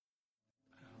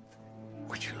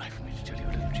Would you like for me to tell you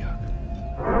a little joke?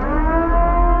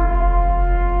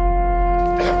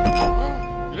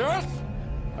 Yes?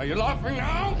 Are you laughing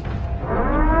now?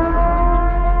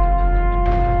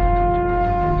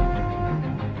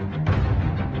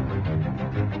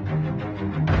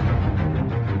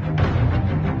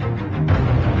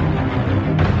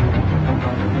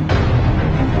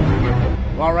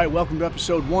 All right, welcome to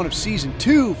episode 1 of season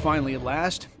 2, finally at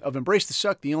last, of Embrace the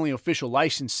Suck, the only official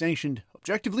license-sanctioned,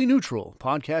 objectively neutral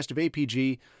podcast of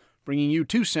APG, bringing you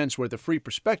 2 cents worth of free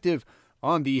perspective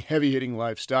on the heavy-hitting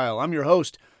lifestyle. I'm your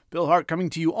host, Bill Hart, coming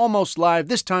to you almost live,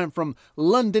 this time from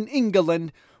London,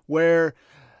 England, where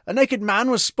a naked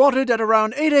man was spotted at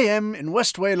around 8 a.m. in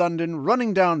Westway, London,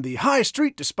 running down the high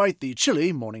street despite the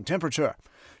chilly morning temperature.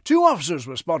 2 officers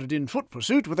were spotted in foot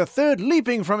pursuit, with a third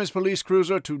leaping from his police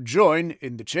cruiser to join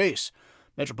in the chase.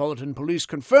 Metropolitan Police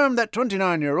confirmed that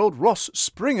 29-year-old Ross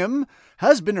Springham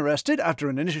has been arrested after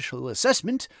an initial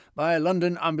assessment by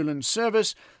London Ambulance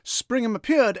Service. Springham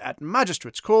appeared at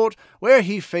Magistrates Court, where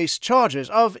he faced charges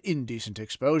of indecent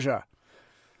exposure.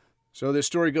 So this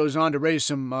story goes on to raise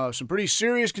some pretty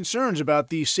serious concerns about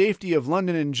the safety of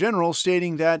London in general,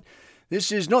 stating that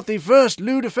this is not the first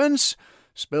lewd offence,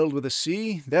 spelled with a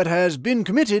C, that has been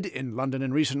committed in London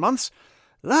in recent months.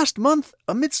 Last month,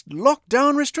 amidst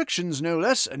lockdown restrictions no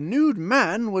less, a nude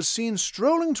man was seen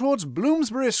strolling towards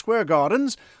Bloomsbury Square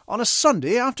Gardens on a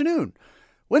Sunday afternoon.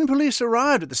 When police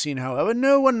arrived at the scene, however,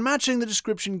 no one matching the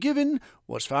description given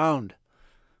was found.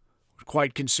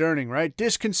 Quite concerning, right?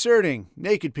 Disconcerting.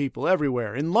 Naked people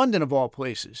everywhere, in London of all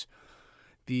places.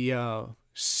 The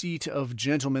seat of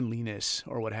gentlemanliness,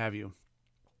 or what have you.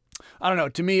 I don't know.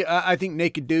 To me, I think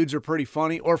naked dudes are pretty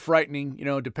funny or frightening,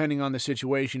 depending on the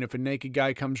situation. If a naked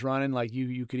guy comes running, like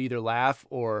you could either laugh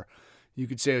or you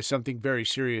could say something very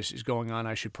serious is going on.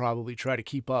 I should probably try to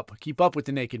keep up with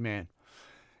the naked man.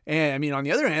 And I mean, on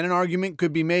the other hand, an argument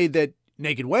could be made that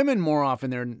naked women more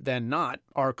often than not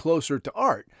are closer to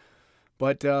art.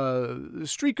 But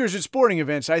streakers at sporting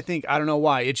events, I don't know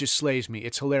why, it just slays me.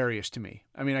 It's hilarious to me.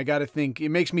 I mean, I got to think, it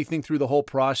makes me think through the whole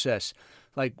process.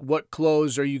 Like, what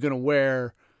clothes are you going to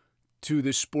wear to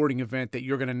this sporting event that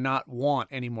you're going to not want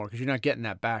anymore? Because you're not getting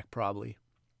that back, probably.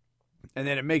 And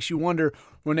then it makes you wonder,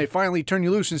 when they finally turn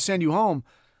you loose and send you home,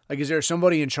 like, is there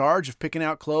somebody in charge of picking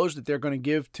out clothes that they're going to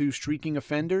give to streaking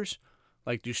offenders?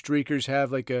 Like, do streakers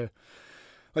have, like a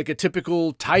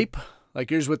typical type? Like,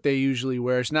 here's what they usually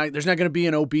wear. There's not going to be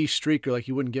an obese streaker. Like,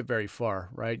 you wouldn't get very far,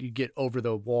 right? You get over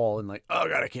the wall and like, oh,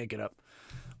 God, I can't get up.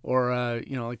 Or,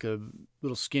 like a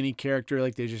little skinny character,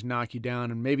 like they just knock you down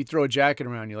and maybe throw a jacket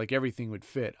around you, like everything would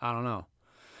fit. I don't know.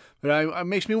 But it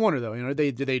makes me wonder, though,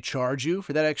 do they charge you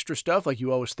for that extra stuff? Like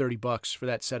you owe us $30 for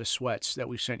that set of sweats that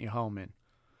we sent you home in.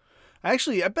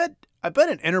 Actually, I bet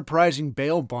an enterprising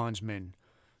bail bondsman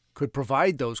could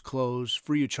provide those clothes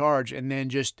free of charge and then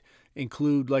just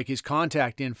include like his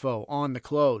contact info on the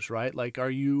clothes, right? Like,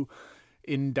 are you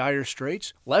in dire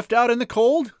straits, left out in the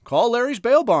cold? Call Larry's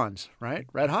Bail Bonds, right?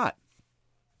 Red hot.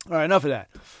 All right, enough of that.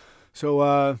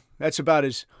 So that's about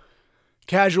as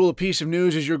casual a piece of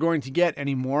news as you're going to get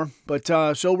anymore. But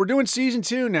so we're doing season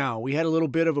 2 now. We had a little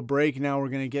bit of a break. Now we're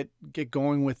going to get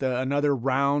going with another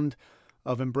round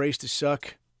of Embrace the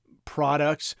Suck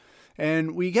products.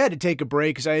 And we had to take a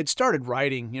break because I had started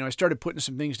writing. I started putting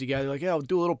some things together. Like, I'll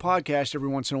do a little podcast every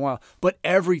once in a while. But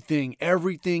everything,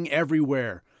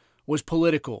 everywhere was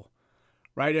political,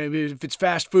 right? I mean, if it's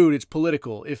fast food, it's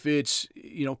political. If it's,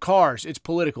 cars, it's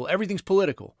political. Everything's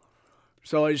political.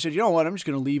 So I just said, you know what? I'm just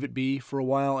going to leave it be for a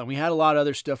while. And we had a lot of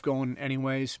other stuff going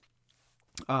anyways.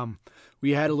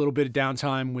 We had a little bit of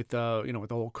downtime with, with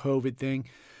the whole COVID thing.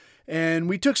 And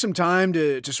we took some time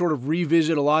to sort of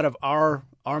revisit a lot of our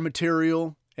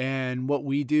material and what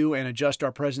we do and adjust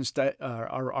our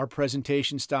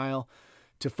presentation style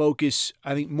to focus,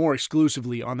 I think, more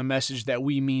exclusively on the message that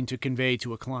we mean to convey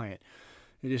to a client.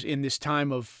 It is in this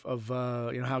time of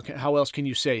how else can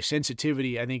you say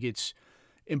sensitivity? I think it's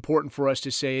important for us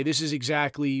to say this is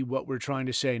exactly what we're trying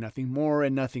to say, nothing more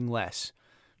and nothing less.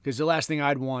 Because the last thing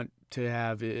I'd want to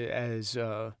have as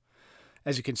a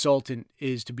consultant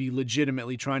is to be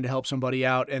legitimately trying to help somebody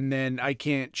out, and then I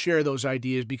can't share those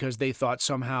ideas because they thought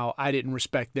somehow I didn't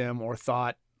respect them or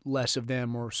thought less of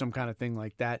them or some kind of thing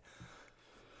like that.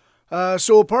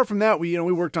 So apart from that, we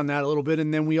worked on that a little bit,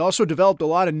 and then we also developed a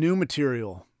lot of new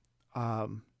material.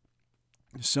 Some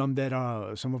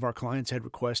of our clients had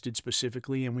requested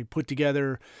specifically, and we put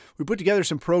together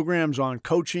some programs on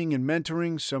coaching and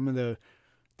mentoring, some of the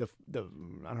I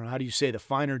don't know, how do you say, the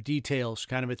finer details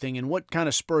kind of a thing. And what kind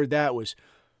of spurred that was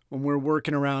when we're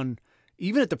working around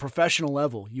even at the professional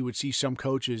level, you would see some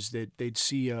coaches that they'd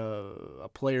see a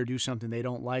player do something they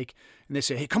don't like, and they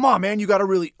say, "Hey, come on, man, you got to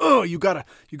really, you got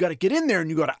to get in there,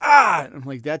 and you got to And I'm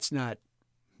like, that's not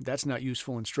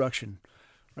useful instruction,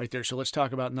 right there. So let's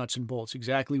talk about nuts and bolts.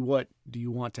 Exactly what do you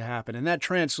want to happen, and that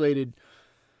translated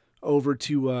over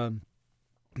to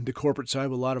the corporate side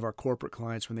with a lot of our corporate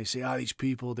clients when they say, these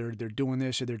people, they're doing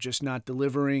this, or they're just not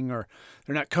delivering, or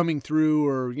they're not coming through,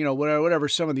 or, whatever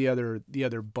some of the other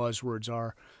buzzwords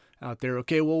are out there.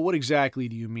 Okay, well, what exactly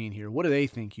do you mean here? What do they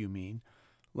think you mean?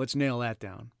 Let's nail that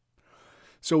down.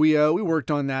 So we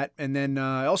worked on that, and then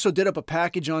I also did up a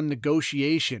package on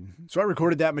negotiation. So I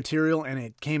recorded that material, and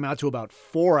it came out to about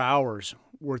 4 hours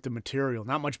worth of material.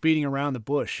 Not much beating around the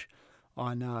bush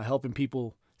on helping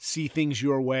people see things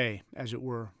your way, as it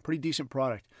were. Pretty decent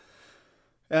product.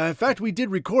 In fact, we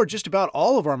did record just about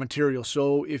all of our material,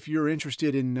 so if you're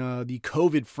interested in the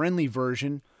COVID-friendly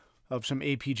version of some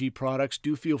APG products,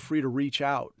 do feel free to reach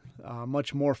out.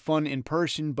 Much more fun in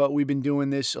person, but we've been doing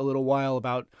this a little while,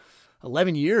 about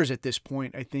 11 years at this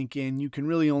point, I think, and you can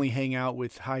really only hang out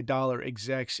with high-dollar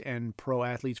execs and pro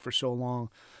athletes for so long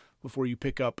before you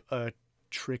pick up a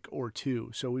trick or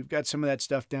two. So we've got some of that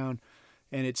stuff down,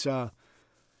 and it's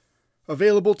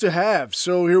available to have.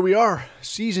 So here we are,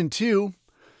 season 2.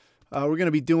 We're going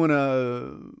to be doing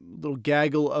a little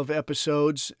gaggle of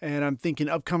episodes, and I'm thinking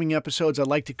upcoming episodes, I'd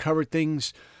like to cover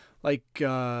things like,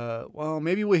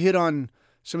 maybe we'll hit on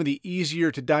some of the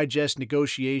easier to digest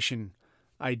negotiation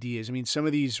ideas. I mean, some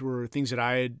of these were things that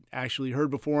I had actually heard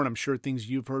before, and I'm sure things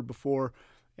you've heard before,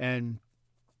 and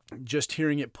just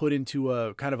hearing it put into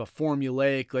a kind of a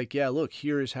formulaic, like, yeah, look,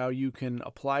 here is how you can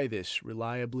apply this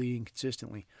reliably and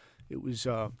consistently.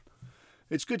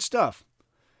 It's good stuff.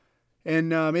 And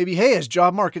maybe, hey, as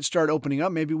job markets start opening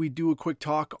up, maybe we do a quick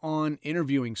talk on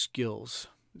interviewing skills.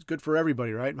 It's good for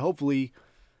everybody, right? And hopefully,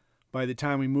 by the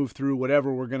time we move through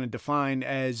whatever we're going to define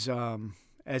as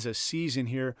a season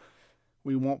here,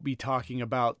 we won't be talking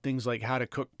about things like how to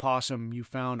cook possum you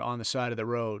found on the side of the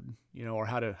road, or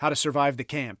how to survive the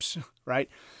camps, right?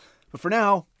 But for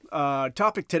now,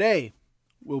 topic today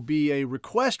will be a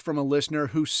request from a listener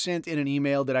who sent in an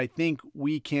email that I think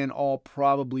we can all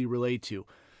probably relate to.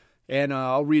 And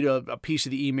I'll read a piece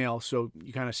of the email so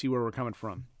you kind of see where we're coming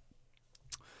from.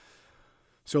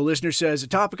 So listener says, a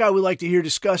topic I would like to hear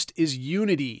discussed is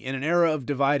unity in an era of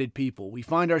divided people. We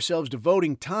find ourselves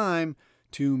devoting time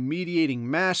to mediating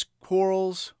mass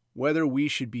quarrels, whether we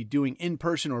should be doing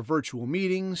in-person or virtual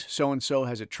meetings. So-and-so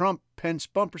has a Trump-Pence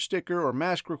bumper sticker or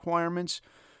mask requirements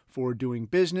for doing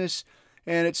business.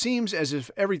 And it seems as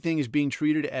if everything is being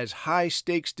treated as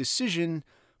high-stakes decision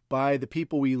by the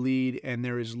people we lead, and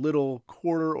there is little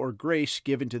quarter or grace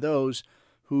given to those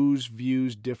whose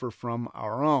views differ from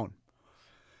our own.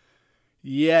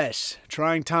 Yes,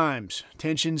 trying times.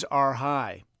 Tensions are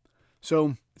high.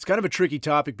 So it's kind of a tricky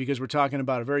topic because we're talking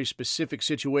about a very specific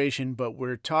situation, but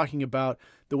we're talking about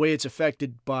the way it's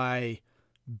affected by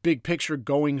big picture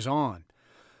goings on.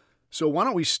 So why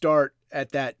don't we start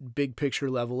at that big picture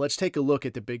level? Let's take a look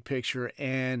at the big picture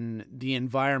and the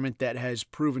environment that has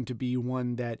proven to be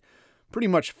one that pretty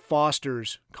much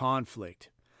fosters conflict.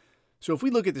 So if we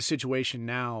look at the situation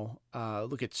now,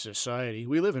 look at society,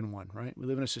 we live in one, right? We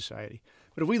live in a society.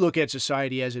 But if we look at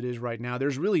society as it is right now,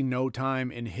 there's really no time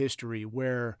in history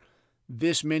where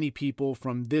this many people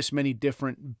from this many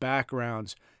different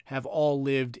backgrounds have all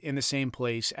lived in the same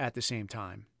place at the same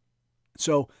time.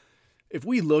 So if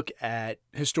we look at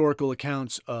historical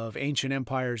accounts of ancient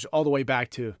empires all the way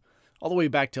back to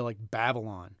like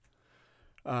Babylon,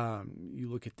 you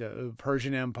look at the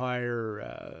Persian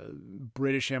Empire,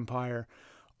 British Empire,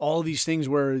 all these things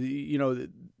where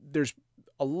there's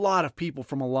a lot of people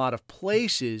from a lot of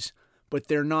places, but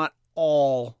they're not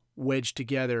all wedged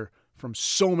together from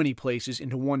so many places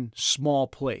into one small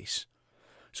place.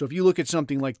 So if you look at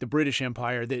something like the British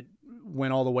Empire that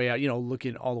went all the way out,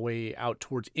 looking all the way out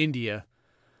towards India,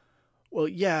 well,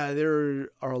 yeah, there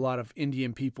are a lot of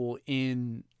Indian people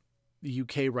in the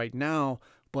UK right now,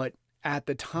 but at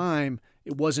the time,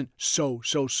 it wasn't so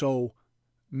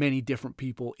many different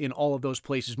people in all of those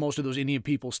places. Most of those Indian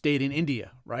people stayed in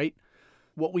India, right?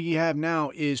 What we have now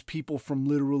is people from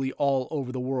literally all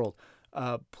over the world,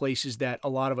 places that a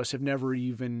lot of us have never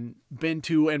even been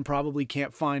to and probably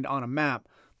can't find on a map,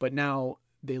 but now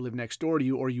they live next door to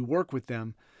you or you work with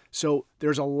them. So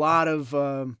there's a lot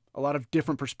of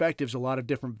different perspectives, a lot of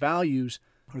different values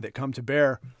that come to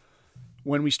bear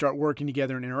when we start working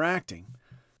together and interacting.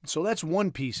 So that's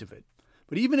one piece of it.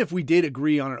 But even if we did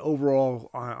agree on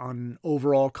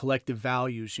overall collective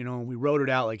values, we wrote it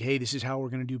out like, hey, this is how we're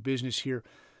going to do business here.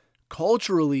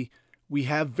 Culturally, we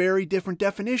have very different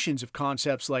definitions of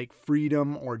concepts like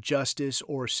freedom or justice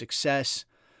or success.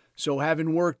 So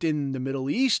having worked in the Middle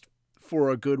East for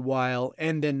a good while,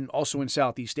 and then also in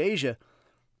Southeast Asia,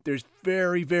 there's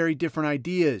very, very different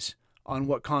ideas on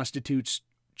what constitutes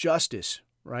justice,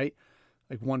 right?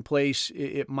 Like one place,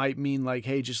 it might mean like,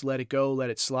 hey, just let it go, let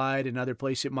it slide. Another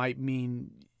place, it might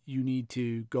mean you need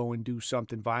to go and do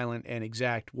something violent and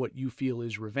exact what you feel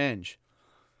is revenge.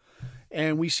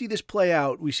 And we see this play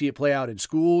out. We see it play out in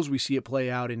schools. We see it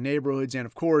play out in neighborhoods. And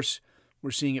of course,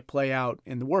 we're seeing it play out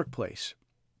in the workplace.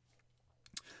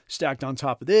 Stacked on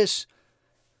top of this,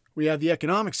 we have the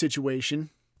economic situation.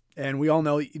 And we all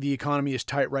know the economy is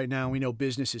tight right now. We know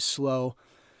business is slow.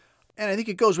 And I think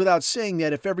it goes without saying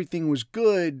that if everything was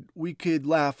good, we could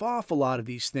laugh off a lot of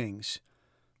these things.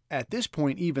 At this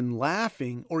point, even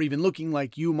laughing or even looking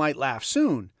like you might laugh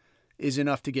soon is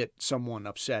enough to get someone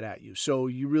upset at you. So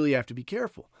you really have to be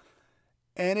careful.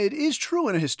 And it is true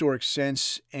in a historic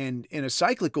sense and in a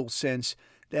cyclical sense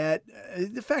that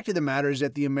the fact of the matter is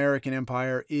that the American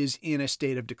empire is in a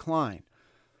state of decline.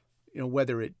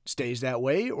 Whether it stays that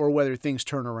way or whether things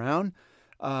turn around.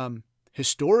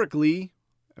 Historically,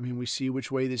 we see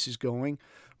which way this is going.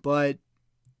 But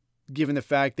given the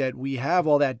fact that we have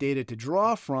all that data to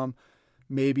draw from,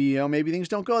 maybe things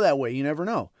don't go that way. You never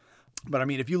know. But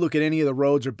if you look at any of the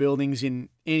roads or buildings in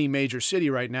any major city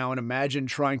right now and imagine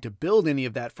trying to build any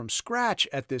of that from scratch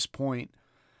at this point,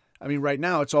 right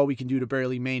now it's all we can do to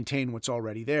barely maintain what's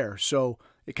already there. So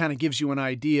it kind of gives you an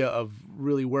idea of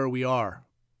really where we are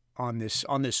on this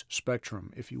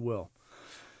spectrum, if you will.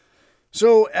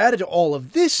 So added to all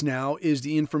of this now is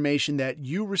the information that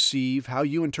you receive, how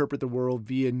you interpret the world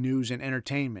via news and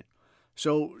entertainment.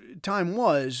 So time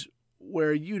was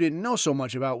where you didn't know so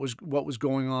much about what was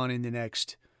going on in the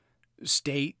next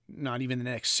state, not even the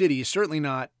next city, certainly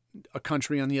not a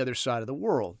country on the other side of the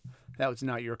world. That was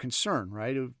not your concern,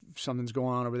 right? If something's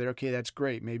going on over there, okay, that's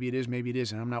great. Maybe it is, maybe it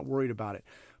isn't. I'm not worried about it.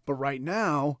 But right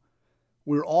now,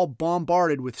 we're all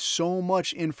bombarded with so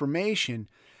much information,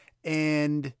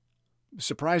 and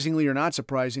surprisingly or not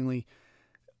surprisingly,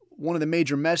 one of the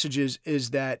major messages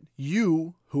is that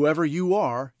you, whoever you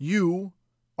are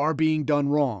being done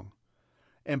wrong.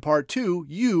 And part two,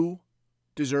 you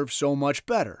deserve so much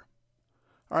better.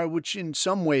 All right, which in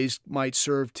some ways might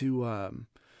serve to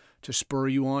spur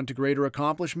you on to greater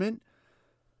accomplishment.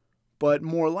 But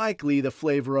more likely, the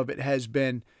flavor of it has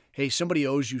been, hey, somebody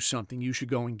owes you something. You should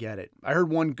go and get it. I heard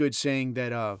one good saying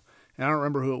that, and I don't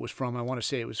remember who it was from. I want to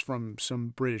say it was from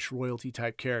some British royalty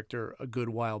type character a good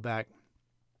while back,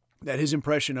 that his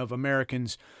impression of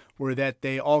Americans were that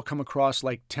they all come across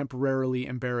like temporarily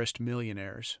embarrassed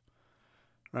millionaires,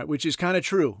 right? Which is kind of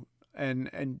true.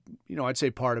 And I'd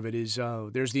say part of it is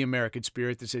there's the American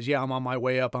spirit that says, yeah, I'm on my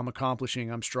way up, I'm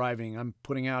accomplishing, I'm striving, I'm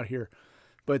putting out here.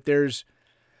 But there's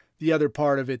the other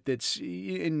part of it that's,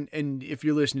 and if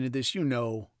you're listening to this, you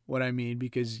know what I mean,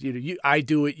 because I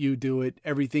do it, you do it.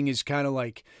 Everything is kind of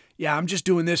like, yeah, I'm just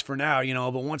doing this for now,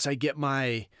 but once I get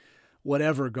my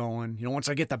whatever going, once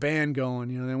I get the band going,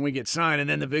 then we get signed and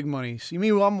then the big money. See me,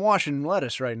 I'm washing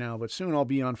lettuce right now, but soon I'll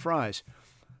be on fries,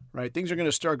 right? Things are going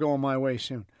to start going my way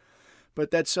soon.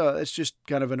 But that's just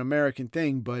kind of an American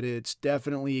thing, but it's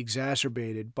definitely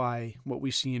exacerbated by what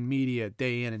we see in media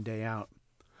day in and day out.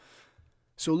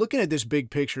 So looking at this big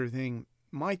picture thing,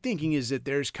 my thinking is that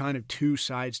there's kind of two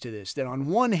sides to this. That on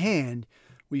one hand,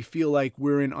 we feel like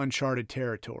we're in uncharted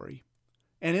territory.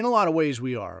 And in a lot of ways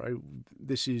we are.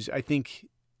 This is, I think,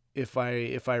 if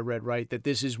I read right, that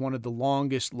this is one of the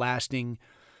longest lasting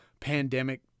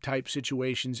pandemic type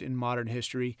situations in modern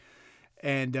history.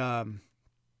 And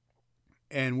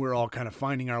we're all kind of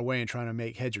finding our way and trying to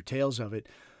make heads or tails of it.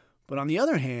 But on the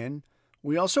other hand,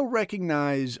 we also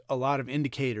recognize a lot of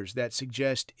indicators that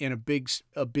suggest in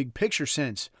a big picture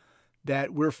sense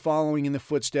that we're following in the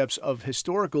footsteps of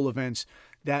historical events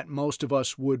that most of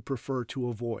us would prefer to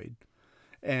avoid.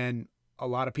 And a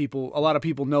lot of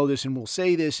people know this and will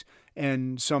say this,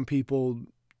 and some people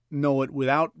know it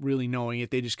without really knowing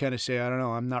it. They just kind of say, I don't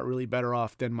know, I'm not really better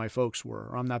off than my folks were,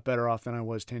 or I'm not better off than I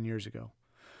was 10 years ago.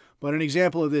 But an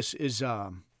example of this is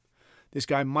this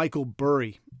guy, Michael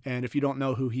Burry. And if you don't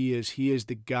know who he is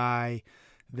the guy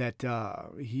that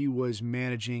he was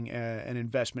managing an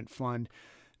investment fund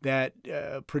that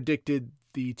predicted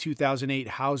the 2008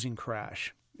 housing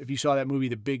crash. If you saw that movie,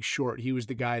 The Big Short, he was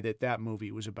the guy that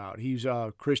movie was about. He's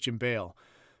Christian Bale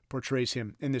portrays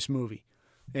him in this movie.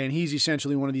 And he's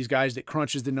essentially one of these guys that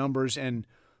crunches the numbers and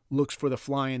looks for the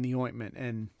fly in the ointment.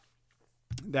 And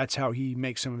that's how he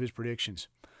makes some of his predictions.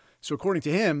 So according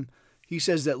to him, he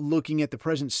says that looking at the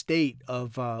present state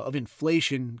of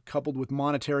inflation coupled with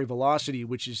monetary velocity,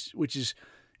 which is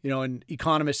and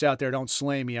economists out there don't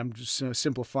slay me. I'm just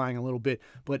simplifying a little bit,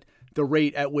 but the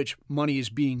rate at which money is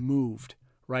being moved,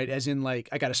 right? As in, like,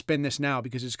 I got to spend this now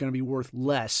because it's going to be worth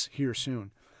less here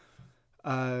soon.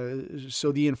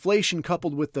 So the inflation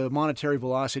coupled with the monetary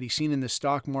velocity seen in the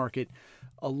stock market,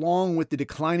 along with the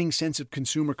declining sense of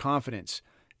consumer confidence,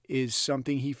 is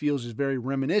something he feels is very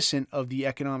reminiscent of the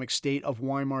economic state of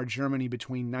Weimar Germany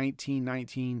between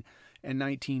 1919 and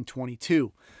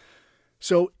 1922.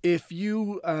 So if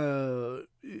you are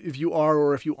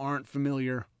or if you aren't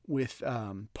familiar with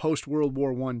post-World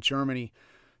War I Germany,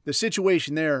 the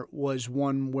situation there was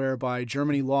one whereby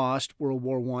Germany lost World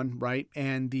War I, right?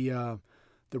 And the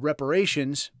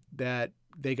reparations that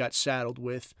they got saddled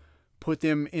with put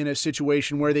them in a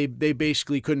situation where they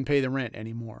basically couldn't pay the rent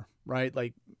anymore, right?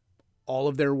 Like, all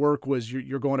of their work was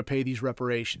you're going to pay these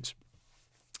reparations.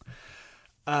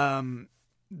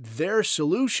 Their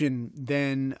solution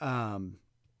then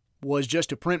was just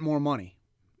to print more money,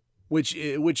 which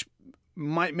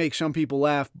might make some people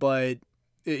laugh, but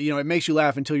it makes you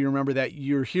laugh until you remember that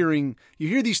you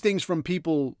hear these things from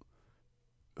people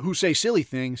who say silly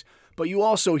things, but you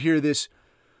also hear this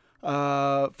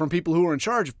from people who are in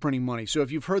charge of printing money. So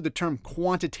if you've heard the term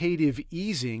quantitative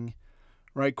easing,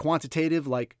 right? Quantitative,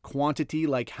 like quantity,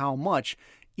 like how much.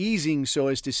 Easing, so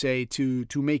as to say, to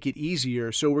make it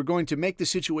easier. So we're going to make the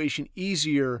situation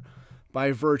easier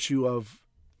by virtue of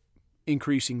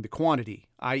increasing the quantity,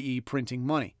 i.e. printing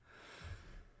money.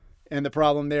 And the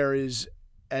problem there is,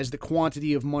 as the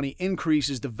quantity of money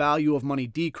increases, the value of money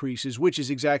decreases, which is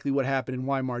exactly what happened in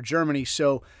Weimar Germany.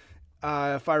 So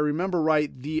if I remember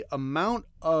right, the amount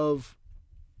of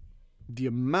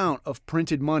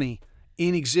printed money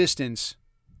in existence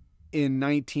in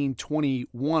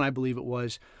 1921, I believe it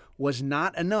was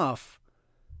not enough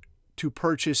to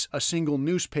purchase a single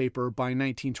newspaper by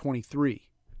 1923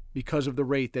 because of the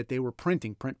rate that they were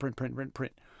printing,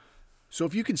 print. So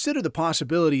if you consider the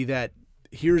possibility that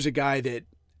here's a guy that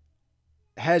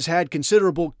has had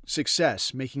considerable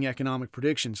success making economic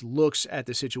predictions, looks at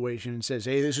the situation and says,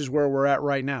 hey, this is where we're at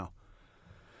right now,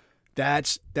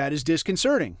 that is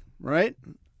disconcerting, right?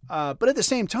 But at the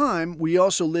same time, we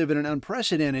also live in an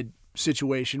unprecedented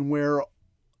situation where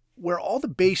all the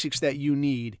basics that you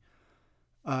need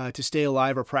to stay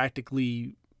alive are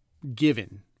practically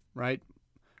given, right?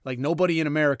 Like, nobody in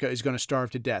America is going to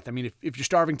starve to death. I mean, if you're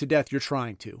starving to death, you're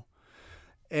trying to.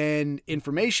 And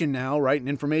information now, right, and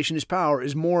information is power,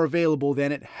 is more available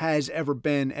than it has ever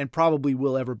been and probably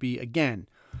will ever be again.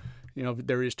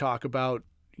 There is talk about,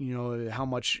 how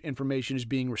much information is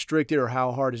being restricted or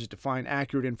how hard is it to find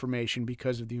accurate information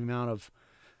because of the amount of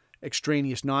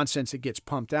extraneous nonsense that gets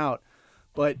pumped out.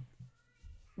 But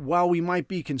while we might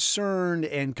be concerned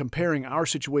and comparing our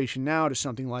situation now to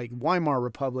something like Weimar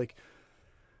Republic,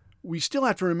 we still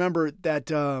have to remember that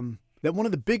that one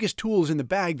of the biggest tools in the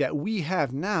bag that we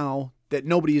have now that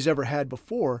nobody has ever had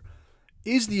before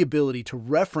is the ability to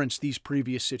reference these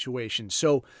previous situations.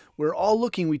 So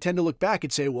we tend to look back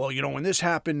and say, well, when this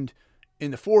happened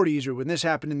in the 40s or when this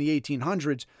happened in the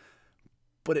 1800s,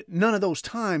 but at none of those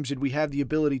times did we have the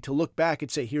ability to look back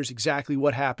and say, here's exactly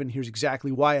what happened, here's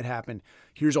exactly why it happened,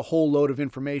 here's a whole load of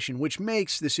information, which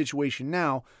makes the situation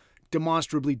now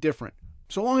demonstrably different.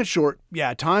 So long and short,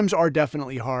 yeah, times are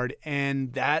definitely hard,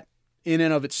 and that in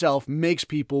and of itself makes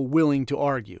people willing to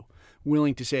argue,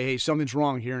 willing to say, hey, something's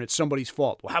wrong here and it's somebody's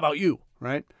fault. Well, how about you,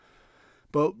 right?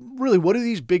 But really, what do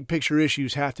these big picture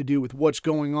issues have to do with what's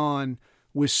going on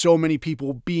with so many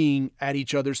people being at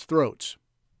each other's throats?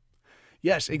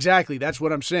 Yes, exactly. That's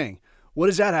what I'm saying. What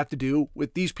does that have to do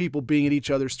with these people being at each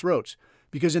other's throats?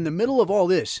 Because in the middle of all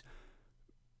this,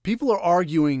 people are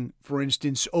arguing, for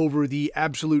instance, over the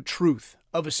absolute truth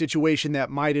of a situation that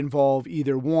might involve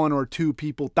either one or two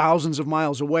people thousands of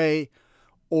miles away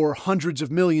or hundreds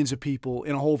of millions of people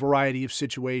in a whole variety of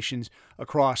situations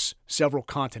across several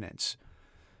continents.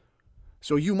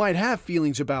 So you might have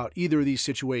feelings about either of these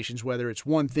situations, whether it's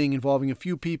one thing involving a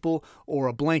few people or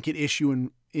a blanket issue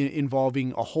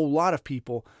involving a whole lot of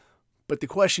people. But the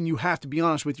question you have to be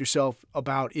honest with yourself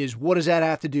about is, what does that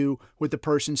have to do with the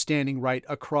person standing right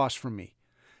across from me?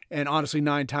 And honestly,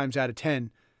 9 times out of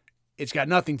 10, it's got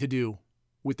nothing to do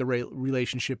with the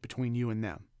relationship between you and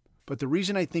them. But the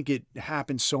reason I think it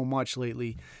happens so much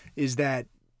lately is that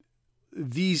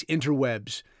these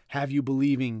interwebs have you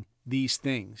believing these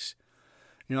things.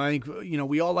 I think,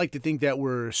 we all like to think that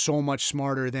we're so much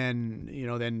smarter than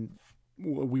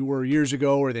we were years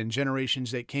ago or than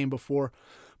generations that came before.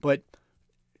 But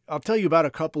I'll tell you about a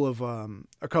couple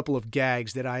of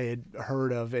gags that I had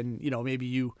heard of, and maybe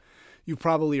you you've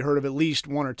probably heard of at least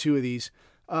one or two of these.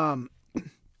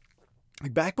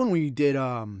 Back when we did,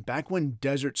 back when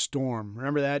Desert Storm,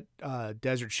 remember that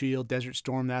Desert Shield, Desert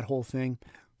Storm, that whole thing?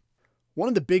 One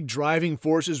of the big driving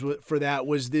forces for that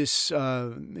was this,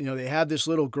 they have this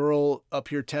little girl up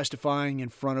here testifying in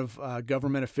front of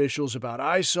government officials about,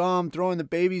 I saw him throwing the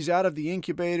babies out of the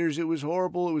incubators. It was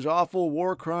horrible. It was awful,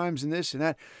 war crimes and this and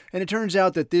that. And it turns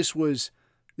out that this was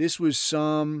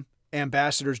some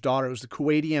ambassador's daughter. It was the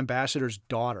Kuwaiti ambassador's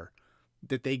daughter,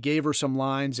 that they gave her some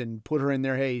lines and put her in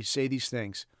there, hey, say these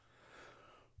things.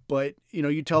 But,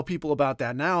 you tell people about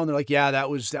that now, and they're like, yeah, that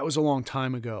was a long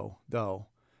time ago, though.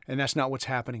 And that's not what's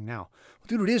happening now. Well,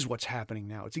 dude, it is what's happening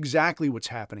now. It's exactly what's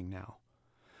happening now.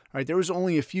 All right, there was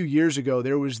only a few years ago,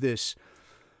 there was this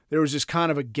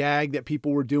kind of a gag that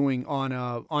people were doing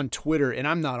on Twitter, and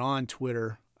I'm not on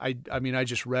Twitter. I mean, I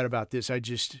just read about this.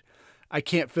 I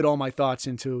can't fit all my thoughts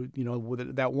into,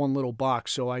 with that one little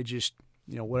box, so I just,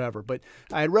 whatever. But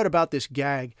I had read about this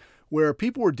gag where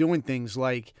people were doing things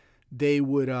like they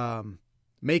would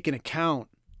make an account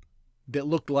that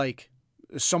looked like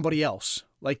somebody else.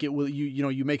 Like it will,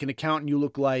 you make an account and you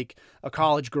look like a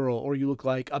college girl, or you look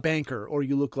like a banker, or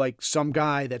you look like some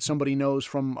guy that somebody knows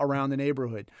from around the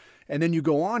neighborhood. And then you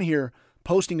go on here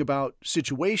posting about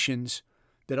situations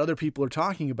that other people are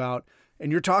talking about,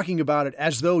 and you're talking about it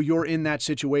as though you're in that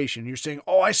situation. You're saying,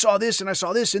 oh, I saw this and I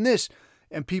saw this and this.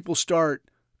 And people start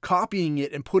copying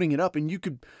it and putting it up.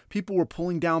 And people were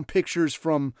pulling down pictures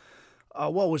from,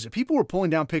 what was it? People were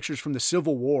pulling down pictures from the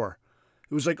Civil War.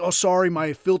 It was like, oh, sorry,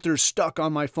 my filter's stuck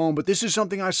on my phone, but this is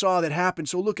something I saw that happened.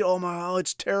 So look at,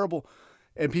 it's terrible.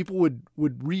 And people would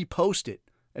repost it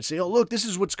and say, oh, look, this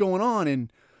is what's going on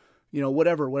in,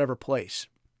 whatever place.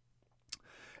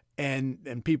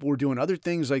 And people were doing other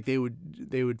things, like they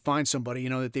would find somebody,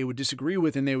 that they would disagree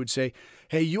with, and they would say,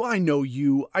 hey, I know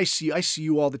you. I see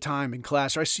you all the time in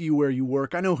class, or I see you where you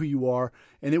work. I know who you are.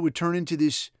 And it would turn into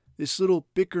this little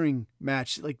bickering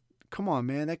match. Like, come on,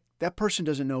 man, that person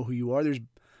doesn't know who you are. There's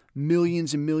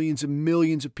millions and millions and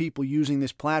millions of people using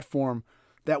this platform.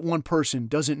 That one person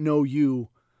doesn't know you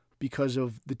because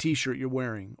of the t-shirt you're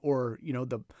wearing, or,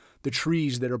 the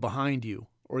trees that are behind you,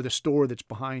 or the store that's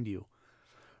behind you.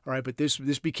 All right, but this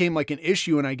became like an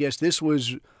issue, and I guess this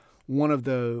was one of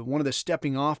the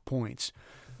stepping off points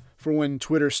for when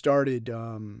Twitter started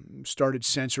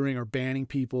censoring or banning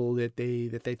people that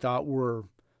they thought were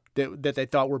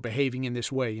behaving in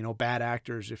this way, bad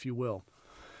actors, if you will.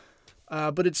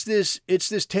 But it's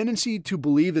this tendency to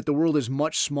believe that the world is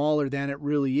much smaller than it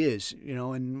really is,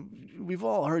 and we've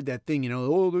all heard that thing,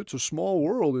 oh, it's a small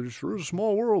world. It sure is a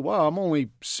small world. Wow, I'm only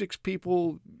 6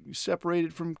 people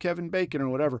separated from Kevin Bacon or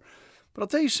whatever. But I'll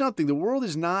tell you something, the world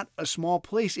is not a small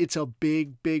place. It's a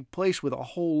big, big place with a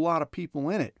whole lot of people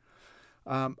in it.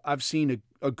 I've seen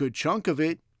a good chunk of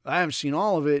it. I haven't seen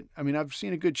all of it. I mean, I've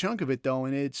seen a good chunk of it, though,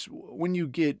 and it's when you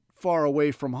get far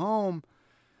away from home,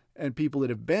 and people that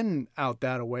have been out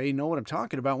that way know what I'm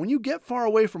talking about. When you get far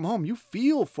away from home, you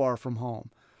feel far from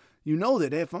home. You know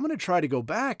that if I'm going to try to go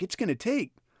back, it's going to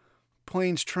take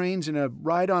planes, trains, and a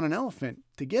ride on an elephant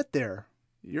to get there.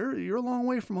 You're a long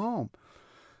way from home.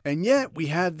 And yet we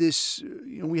have this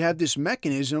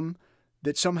mechanism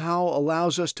that somehow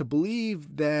allows us to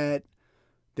believe that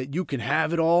you can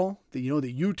have it all, that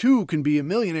that you too can be a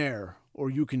millionaire, or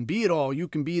you can be it all, you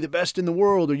can be the best in the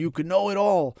world, or you can know it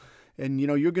all. And,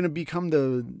 you're going to become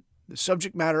the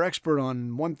subject matter expert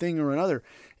on one thing or another.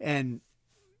 And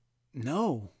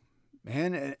no,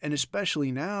 man, and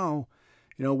especially now,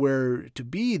 where to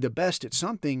be the best at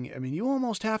something, I mean, you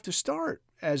almost have to start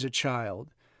as a child.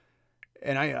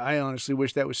 And I honestly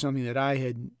wish that was something that I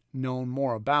had known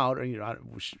more about. I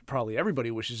wish, probably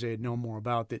everybody wishes they had known more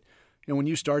about that. When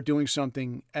you start doing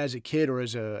something as a kid or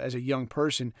as a young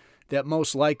person, that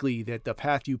most likely that the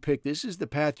path you pick, this is the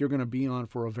path you're going to be on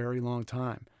for a very long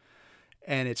time.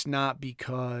 And it's not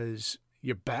because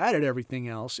you're bad at everything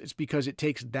else. It's because it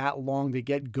takes that long to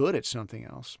get good at something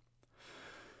else.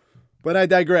 But I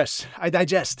digress. I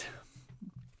digest.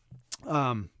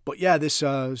 But yeah,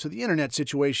 so the internet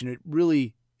situation,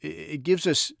 it gives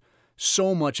us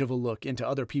so much of a look into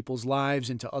other people's lives,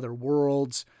 into other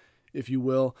worlds, if you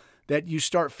will, that you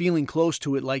start feeling close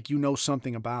to it like you know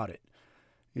something about it.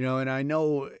 And I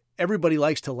know everybody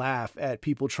likes to laugh at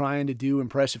people trying to do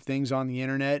impressive things on the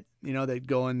internet. They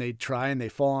go and they try and they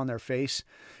fall on their face.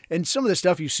 And some of the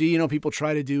stuff you see, people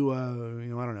try to do, I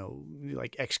don't know,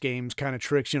 like X Games kind of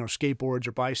tricks, skateboards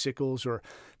or bicycles. Or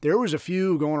there was a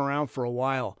few going around for a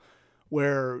while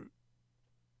where,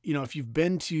 if you've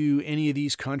been to any of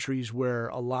these countries where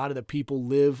a lot of the people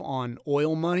live on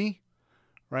oil money,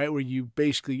 right? Where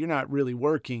you're not really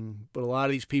working, but a lot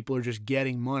of these people are just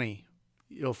getting money,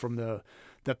 from the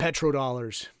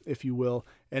petrodollars, if you will,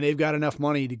 and they've got enough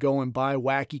money to go and buy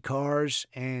wacky cars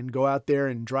and go out there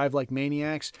and drive like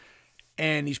maniacs.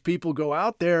 And these people go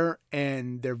out there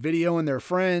and they're videoing their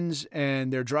friends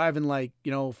and they're driving like,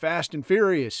 fast and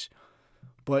furious,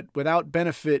 but without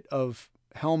benefit of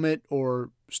helmet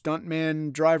or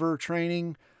stuntman driver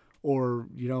training or,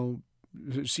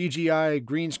 CGI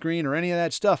green screen or any of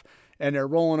that stuff. And they're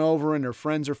rolling over and their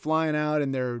friends are flying out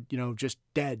and they're, just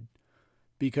dead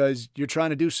because you're trying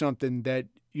to do something that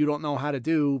you don't know how to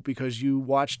do because you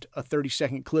watched a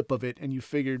 30-second clip of it and you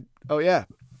figured, oh yeah,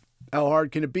 how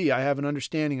hard can it be? I have an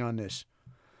understanding on this.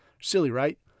 Silly,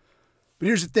 right? But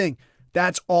here's the thing.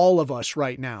 That's all of us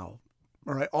right now.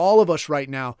 All right. All of us right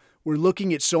now, we're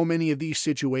looking at so many of these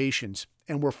situations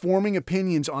and we're forming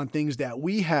opinions on things that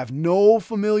we have no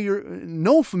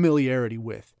familiarity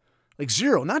with. Like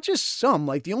zero, not just some.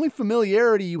 Like the only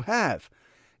familiarity you have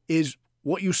is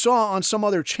what you saw on some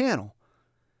other channel.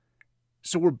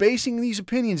 So we're basing these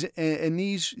opinions and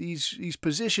these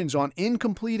positions on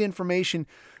incomplete information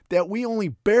that we only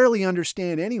barely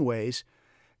understand anyways.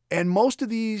 And most of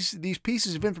these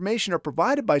pieces of information are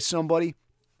provided by somebody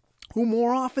who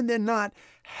more often than not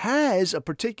has a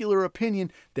particular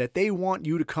opinion that they want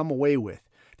you to come away with.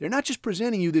 They're not just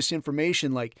presenting you this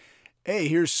information like, hey,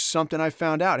 here's something I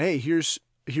found out. Hey, here's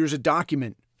a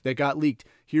document that got leaked.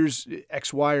 Here's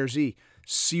X, Y, or Z.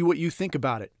 See what you think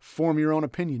about it. Form your own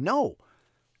opinion. No.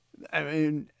 I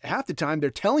mean, half the time they're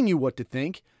telling you what to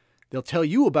think. They'll tell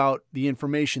you about the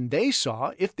information they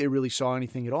saw, if they really saw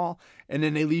anything at all, and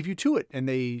then they leave you to it, and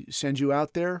they send you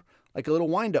out there like a little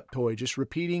wind-up toy, just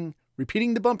repeating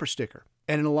the bumper sticker.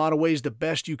 And in a lot of ways, the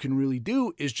best you can really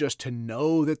do is just to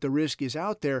know that the risk is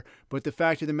out there. But the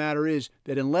fact of the matter is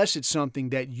that unless it's something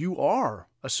that you are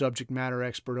a subject matter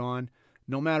expert on,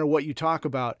 no matter what you talk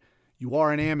about, you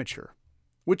are an amateur,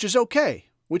 which is okay.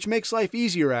 Which makes life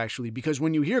easier, actually, because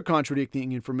when you hear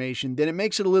contradicting information, then it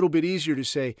makes it a little bit easier to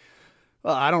say,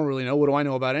 well, I don't really know. What do I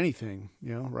know about anything?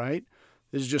 Right?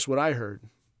 This is just what I heard.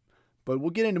 But we'll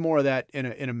get into more of that in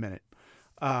a minute.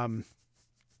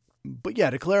 But yeah,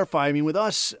 to clarify, I mean, with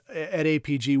us at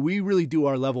APG, we really do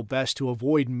our level best to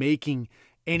avoid making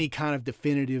any kind of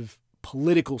definitive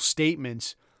political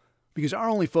statements because our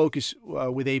only focus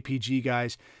with APG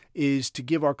guys is to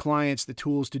give our clients the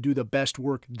tools to do the best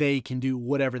work they can do,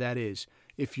 whatever that is.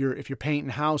 If you're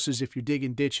painting houses, if you're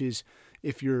digging ditches,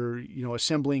 if you're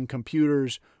assembling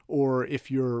computers, or if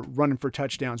you're running for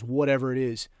touchdowns, whatever it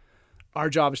is, our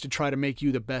job is to try to make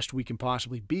you the best we can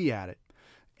possibly be at it.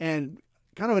 And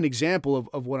kind of an example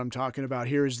of what I'm talking about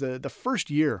here is the first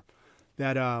year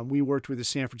that we worked with the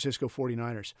San Francisco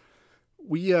 49ers.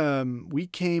 We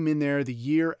came in there the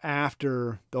year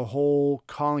after the whole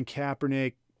Colin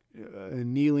Kaepernick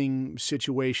kneeling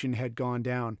situation had gone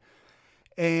down.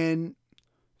 And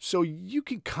so you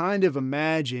can kind of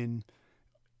imagine,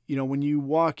 when you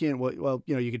walk in,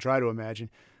 you could try to imagine,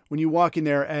 when you walk in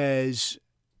there as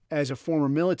a former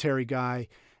military guy,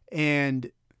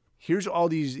 and here's all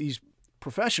these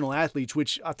professional athletes,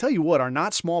 which I'll tell you what, are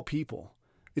not small people.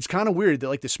 It's kind of weird that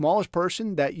like the smallest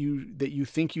person that you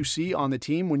think you see on the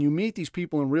team, when you meet these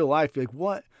people in real life, you're like,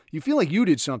 what? You feel like you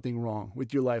did something wrong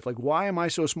with your life. Like, why am I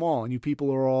so small? And you people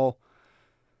you're all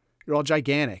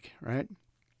gigantic, right?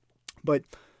 But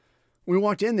we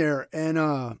walked in there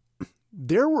and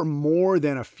there were more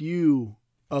than a few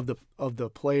of the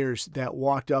players that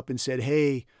walked up and said,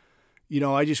 hey,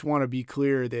 I just want to be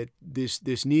clear that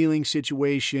this kneeling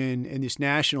situation and this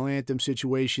national anthem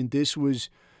situation, this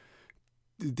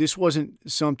wasn't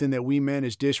something that we meant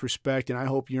as disrespect, and I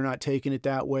hope you're not taking it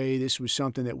that way. This was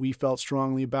something that we felt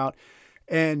strongly about.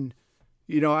 And,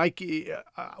 I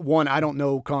don't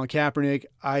know Colin Kaepernick.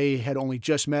 I had only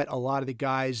just met a lot of the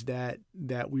guys that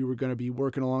we were going to be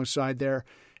working alongside there.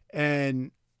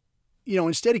 And,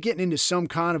 instead of getting into some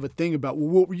kind of a thing about, well,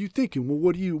 what were you thinking?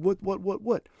 Well,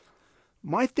 what?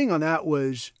 My thing on that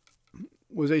was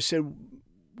I said,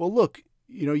 well, look,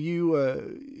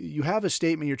 you have a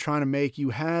statement you're trying to make.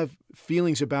 You have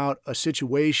feelings about a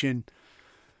situation.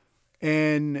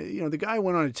 And, the guy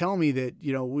went on to tell me that,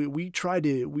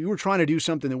 we were trying to do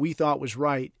something that we thought was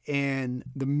right. And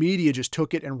the media just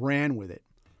took it and ran with it.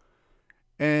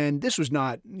 And this was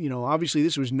not, obviously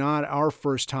this was not our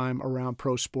first time around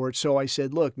pro sports. So I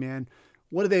said, look, man,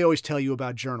 what do they always tell you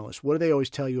about journalists? What do they always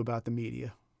tell you about the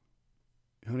media?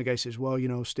 And the guy says, well,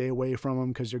 stay away from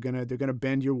them because they're gonna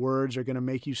bend your words. They're gonna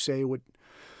make you say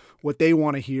what they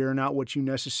want to hear, not what you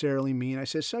necessarily mean. I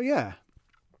said, so yeah.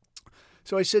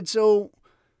 So I said, so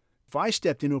if I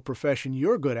stepped into a profession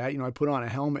you're good at, I put on a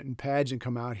helmet and pads and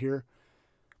come out here,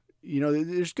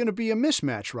 there's going to be a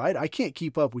mismatch, right? I can't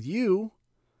keep up with you.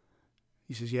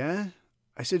 He says, yeah.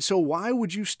 I said, so why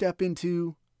would you step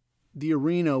into the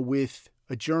arena with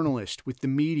a journalist, with the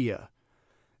media,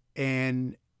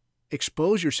 and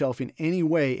expose yourself in any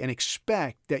way and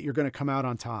expect that you're going to come out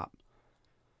on top?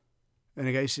 And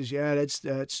the guy says, yeah,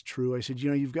 that's true. I said,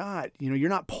 you've got, you're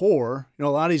not poor. A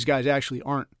lot of these guys actually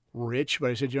aren't rich, but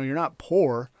I said, you're not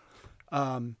poor.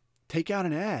 Take out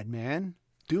an ad, man.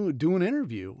 Do an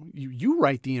interview. You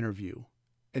write the interview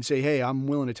and say, hey, I'm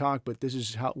willing to talk, but this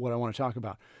is what I want to talk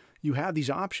about. You have these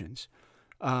options.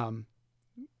 But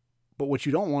what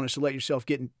you don't want is to let yourself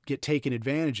get taken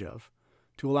advantage of,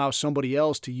 to allow somebody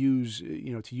else to use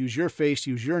your face,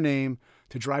 to use your name,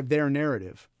 to drive their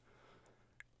narrative.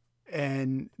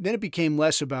 And then it became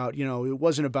less about, it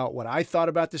wasn't about what I thought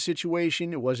about the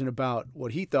situation. It wasn't about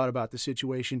what he thought about the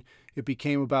situation. It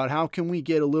became about how can we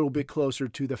get a little bit closer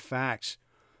to the facts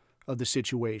of the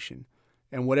situation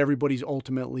and what everybody's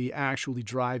ultimately actually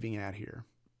driving at here.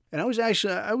 And I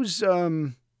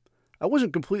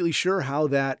wasn't completely sure how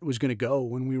that was going to go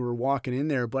when we were walking in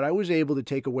there, but I was able to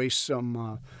take away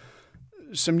some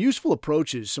useful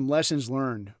approaches, some lessons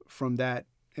learned from that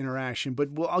interaction. But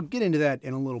I'll get into that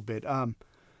in a little bit.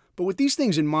 But with these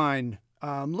things in mind,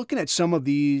 looking at some of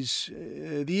the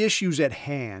issues at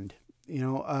hand,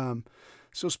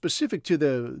 so specific to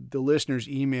the listener's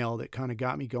email that kind of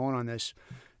got me going on this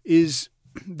is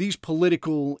these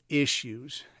political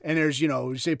issues. And there's,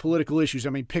 you say political issues, I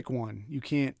mean, pick one. You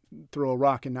can't throw a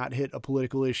rock and not hit a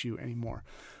political issue anymore.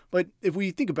 But if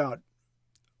we think about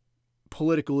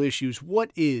political issues,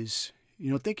 what is,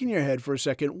 think in your head for a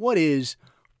second, what is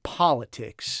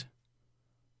politics?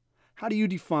 How do you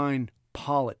define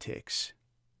politics?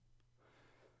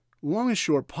 Long and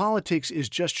short, politics is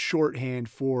just shorthand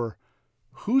for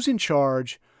who's in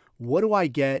charge, what do I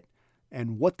get,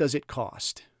 and what does it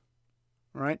cost?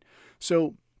 All right?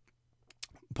 So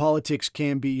politics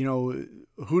can be,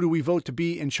 who do we vote to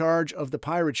be in charge of the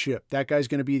pirate ship? That guy's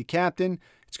going to be the captain.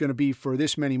 It's going to be for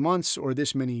this many months or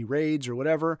this many raids or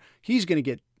whatever. He's going to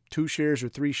get 2 shares or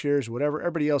 3 shares or whatever.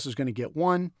 Everybody else is going to get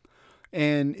 1.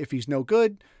 And if he's no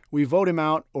good, we vote him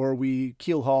out or we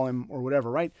keel haul him or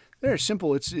whatever, right? They're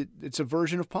simple. It's a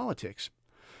version of politics.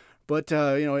 But,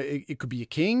 it could be a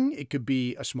king. It could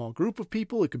be a small group of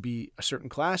people. It could be a certain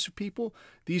class of people.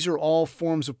 These are all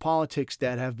forms of politics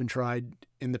that have been tried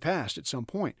in the past at some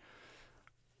point.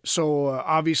 So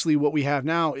obviously what we have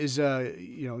now is,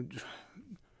 the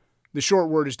short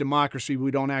word is democracy.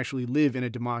 We don't actually live in a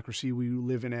democracy. We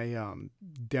live in a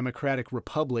democratic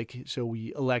republic. So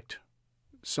we elect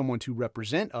someone to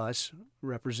represent us,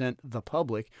 represent the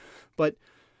public. But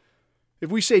if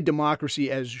we say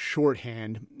democracy as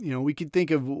shorthand, we can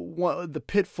think of the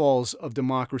pitfalls of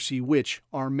democracy, which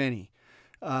are many.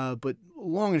 But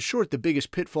long and short, the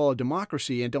biggest pitfall of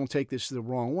democracy, and don't take this the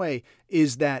wrong way,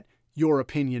 is that your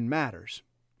opinion matters,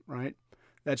 right?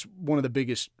 That's one of the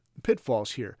biggest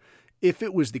pitfalls here. If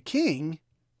it was the king,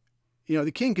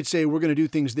 the king could say, we're going to do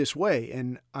things this way,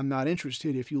 and I'm not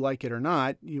interested if you like it or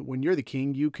not. When you're the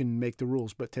king, you can make the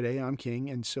rules, but today I'm king,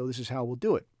 and so this is how we'll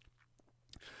do it.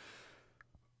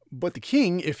 But the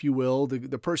king, if you will,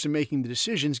 the person making the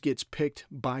decisions gets picked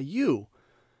by you.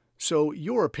 So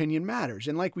your opinion matters.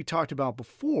 And like we talked about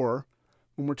before,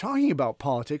 when we're talking about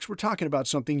politics, we're talking about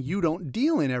something you don't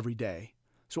deal in every day.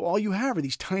 So all you have are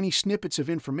these tiny snippets of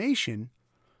information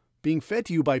being fed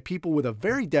to you by people with a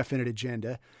very definite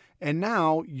agenda. And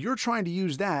now you're trying to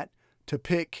use that to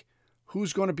pick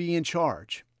who's going to be in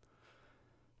charge.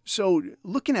 So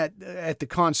looking at the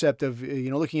concept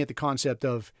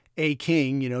of, a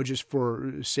king, just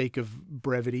for sake of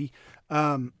brevity,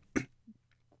 when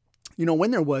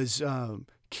there was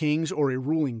kings or a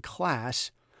ruling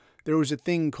class, there was a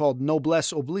thing called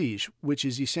noblesse oblige, which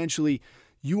is essentially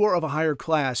you are of a higher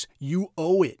class. You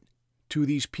owe it to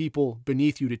these people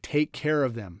beneath you to take care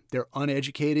of them. They're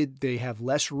uneducated. They have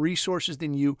less resources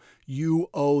than you. You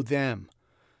owe them.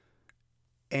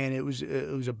 And it was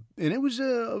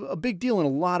a big deal in a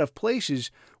lot of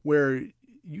places where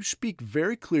you speak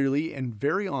very clearly and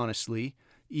very honestly,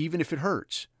 even if it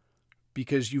hurts,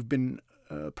 because you've been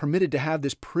permitted to have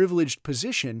this privileged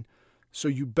position, so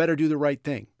you better do the right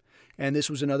thing. And this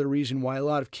was another reason why a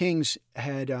lot of kings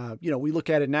had, we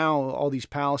look at it now, all these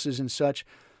palaces and such.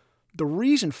 The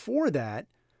reason for that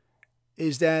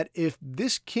is that if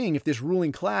this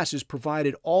ruling class is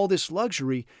provided all this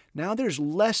luxury, now there's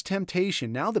less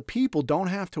temptation. Now the people don't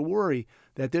have to worry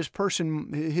that this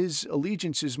person, his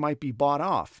allegiances might be bought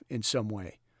off in some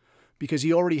way because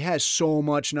he already has so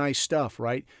much nice stuff,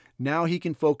 right? Now he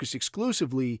can focus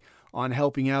exclusively on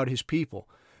helping out his people.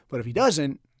 But if he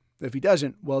doesn't,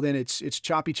 well, then it's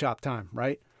choppy chop time,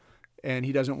 right? And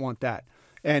he doesn't want that.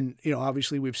 And,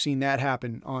 obviously we've seen that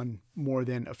happen on more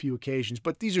than a few occasions.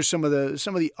 But these are some of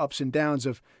the ups and downs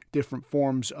of different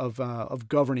forms of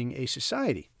governing a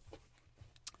society.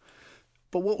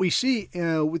 But what we see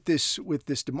with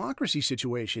this democracy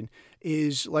situation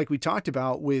is, like we talked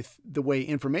about with the way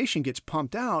information gets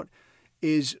pumped out,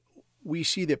 is we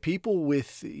see that people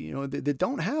with that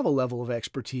don't have a level of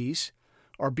expertise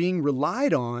are being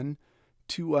relied on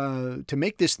to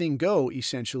make this thing go,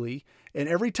 essentially. And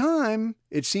every time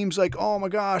it seems like, oh my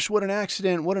gosh, what an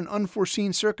accident, what an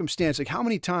unforeseen circumstance. Like, how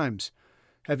many times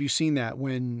have you seen that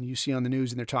when you see on the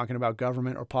news and they're talking about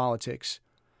government or politics?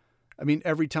 I mean,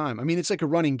 every time. I mean, it's like a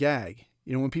running gag.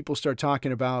 When people start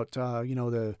talking about,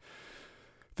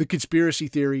 the conspiracy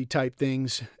theory type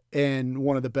things, and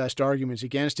one of the best arguments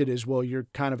against it is, well, you're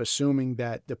kind of assuming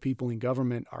that the people in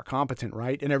government are competent,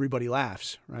 right? And everybody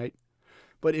laughs, right?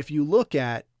 But if you look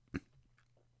at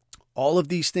all of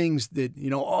these things that,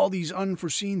 all these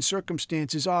unforeseen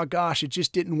circumstances, oh gosh, it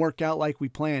just didn't work out like we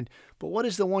planned. But what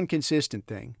is the one consistent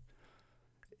thing?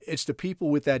 It's the people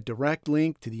with that direct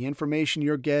link to the information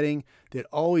you're getting that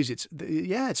always,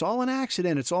 it's all an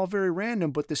accident. It's all very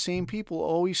random, but the same people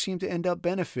always seem to end up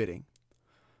benefiting,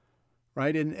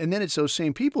 right? And then it's those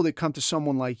same people that come to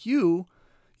someone like you,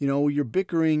 you're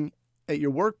bickering at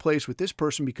your workplace with this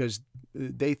person because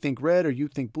they think red or you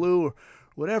think blue or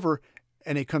whatever.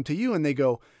 And they come to you and they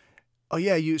go, oh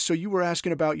yeah, so you were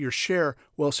asking about your share.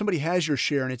 Well, somebody has your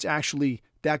share and it's actually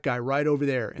that guy right over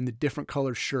there in the different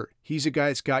color shirt. He's the guy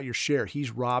that's got your share.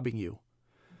 He's robbing you.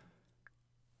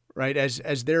 Right?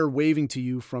 As they're waving to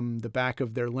you from the back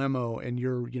of their limo and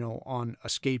you're, on a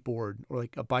skateboard or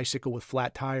like a bicycle with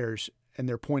flat tires, and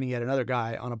they're pointing at another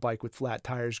guy on a bike with flat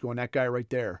tires going, that guy right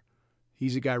there,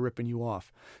 he's the guy ripping you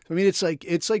off. I mean, it's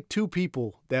like two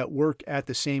people that work at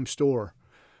the same store,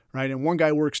 right? And one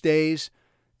guy works days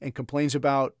and complains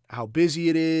about how busy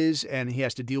it is and he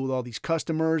has to deal with all these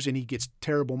customers and he gets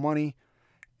terrible money.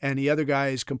 And the other guy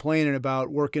is complaining about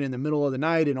working in the middle of the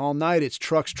night and all night it's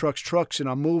trucks, and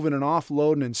I'm moving and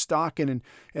offloading and stocking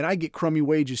and I get crummy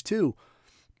wages too.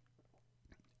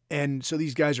 And so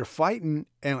these guys are fighting.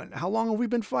 And how long have we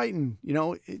been fighting?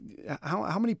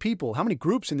 How many people, how many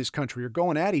groups in this country are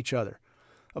going at each other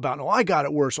about, no, I got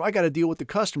it worse, so I got to deal with the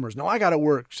customers. No, I got to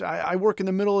work. So I work in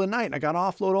the middle of the night and I got to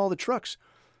offload all the trucks.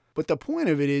 But the point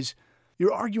of it is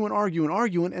you're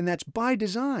arguing, and that's by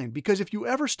design. Because if you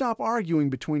ever stop arguing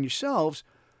between yourselves,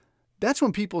 that's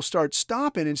when people start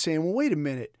stopping and saying, well, wait a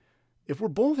minute. If we're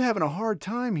both having a hard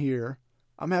time here,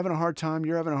 I'm having a hard time,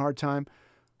 you're having a hard time,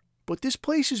 but this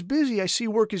place is busy, I see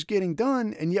work is getting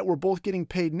done, and yet we're both getting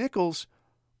paid nickels,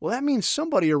 well, that means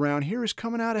somebody around here is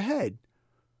coming out ahead.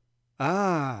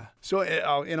 So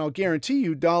I'll guarantee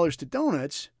you dollars to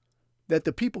donuts that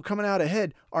the people coming out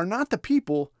ahead are not the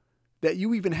people that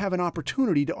you even have an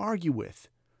opportunity to argue with.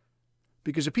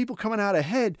 Because the people coming out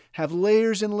ahead have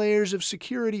layers and layers of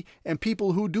security and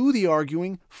people who do the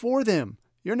arguing for them.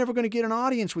 You're never going to get an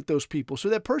audience with those people. So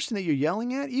that person that you're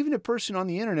yelling at, even a person on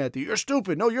the internet that you're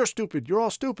stupid, no, you're stupid, you're all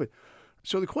stupid.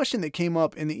 So the question that came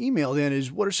up in the email then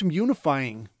is, what are some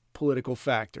unifying political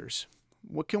factors?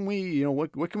 What can we,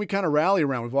 what can we kind of rally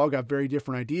around? We've all got very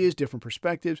different ideas, different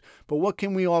perspectives, but what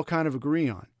can we all kind of agree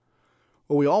on?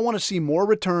 Well, we all want to see more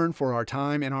return for our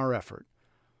time and our effort,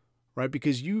 right?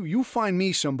 Because you find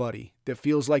me somebody that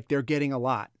feels like they're getting a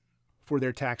lot for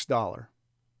their tax dollar,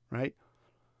 right?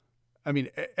 I mean,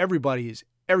 everybody's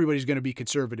going to be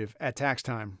conservative at tax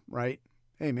time, right?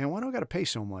 Hey man, why do I got to pay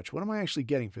so much? What am I actually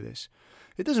getting for this?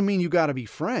 It doesn't mean you got to be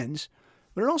friends,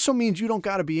 but it also means you don't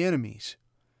got to be enemies.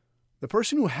 The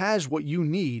person who has what you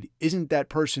need isn't that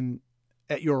person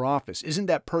at your office, isn't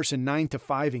that person 9 to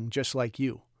 5ing just like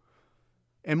you.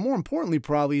 And more importantly,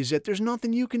 probably, is that there's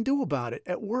nothing you can do about it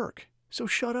at work. So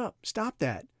shut up. Stop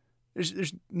that.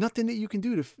 There's nothing that you can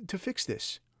do to fix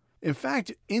this. In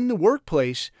fact, in the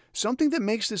workplace, something that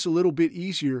makes this a little bit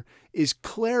easier is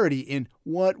clarity in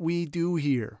what we do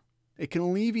here. It can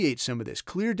alleviate some of this.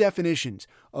 Clear definitions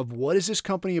of what is this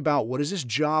company about? What is this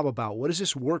job about? What is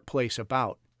this workplace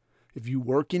about? If you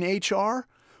work in HR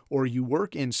or you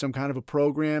work in some kind of a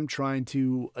program trying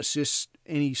to assist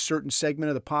any certain segment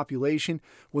of the population,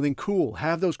 well then cool,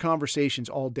 have those conversations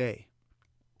all day.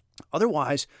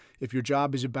 Otherwise, if your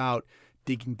job is about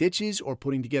digging ditches or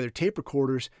putting together tape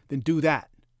recorders, then do that,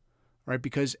 right?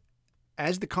 Because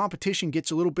as the competition gets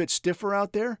a little bit stiffer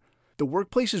out there, the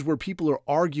workplaces where people are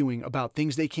arguing about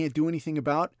things they can't do anything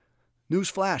about,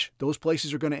 newsflash, those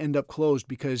places are going to end up closed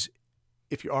because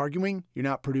if you're arguing, you're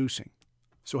not producing.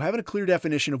 So having a clear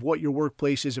definition of what your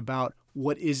workplace is about,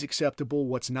 what is acceptable,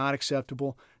 what's not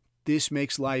acceptable, this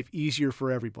makes life easier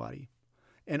for everybody.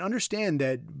 And understand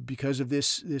that because of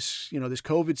this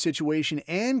COVID situation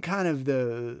and kind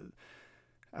of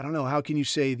how can you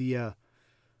say, the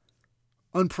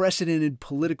unprecedented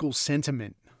political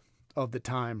sentiment of the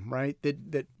time, right?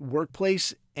 That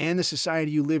workplace and the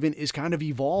society you live in is kind of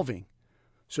evolving.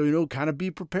 So, kind of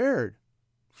be prepared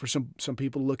for some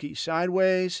people to look at you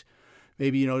sideways,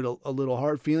 maybe, a little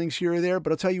hard feelings here or there.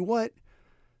 But I'll tell you what,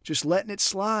 just letting it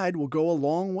slide will go a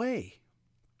long way.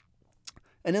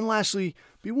 And then lastly,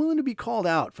 be willing to be called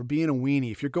out for being a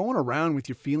weenie. If you're going around with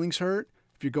your feelings hurt,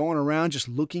 if you're going around just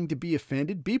looking to be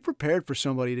offended, be prepared for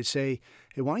somebody to say,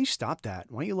 hey, why don't you stop that?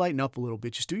 Why don't you lighten up a little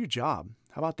bit? Just do your job.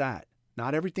 How about that?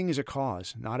 Not everything is a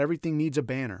cause. Not everything needs a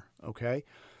banner, okay?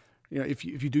 If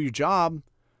you do your job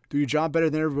better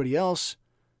than everybody else,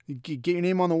 get your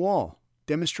name on the wall.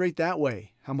 Demonstrate that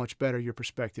way how much better your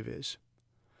perspective is.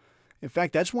 In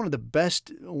fact, that's one of the best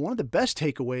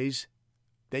takeaways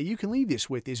that you can leave this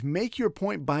with is make your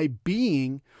point by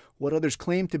being what others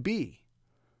claim to be,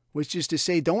 which is to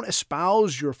say, don't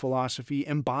espouse your philosophy,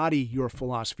 embody your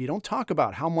philosophy. Don't talk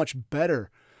about how much better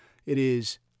it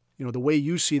is, the way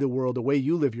you see the world, the way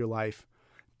you live your life.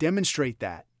 Demonstrate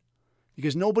that,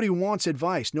 because nobody wants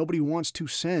advice. Nobody wants 2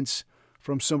 cents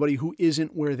from somebody who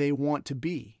isn't where they want to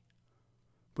be.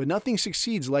 But nothing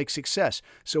succeeds like success.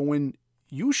 So when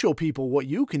you show people what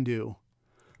you can do,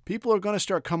 people are going to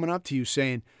start coming up to you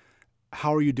saying,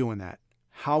 how are you doing that?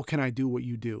 How can I do what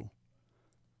you do?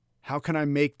 How can I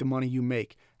make the money you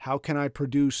make? How can I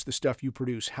produce the stuff you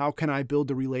produce? How can I build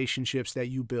the relationships that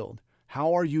you build?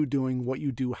 How are you doing what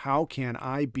you do? How can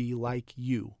I be like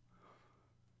you?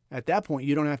 At that point,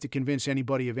 you don't have to convince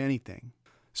anybody of anything.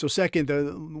 So second,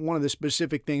 one of the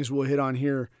specific things we'll hit on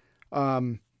here,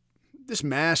 this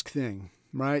mask thing,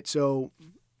 right? So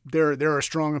there are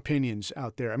strong opinions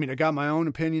out there. I mean, I got my own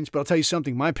opinions, but I'll tell you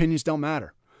something. My opinions don't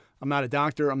matter. I'm not a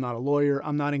doctor. I'm not a lawyer.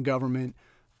 I'm not in government.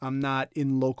 I'm not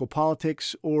in local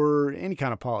politics or any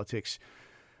kind of politics,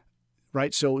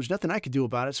 right? So there's nothing I could do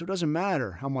about it. So it doesn't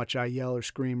matter how much I yell or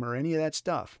scream or any of that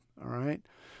stuff, all right?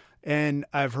 And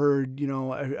I've heard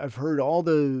all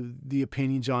the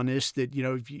opinions on this that,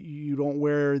 if you don't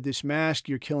wear this mask,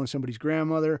 you're killing somebody's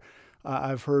grandmother.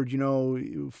 I've heard,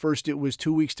 first it was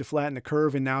 2 weeks to flatten the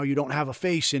curve, and now you don't have a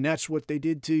face, and that's what they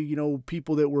did to,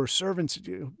 people that were servants.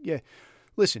 Yeah,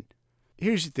 listen,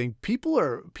 here's the thing: people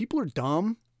are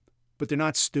dumb, but they're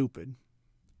not stupid,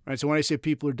 right? So when I say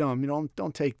people are dumb,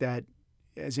 don't take that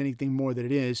as anything more than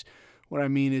it is. What I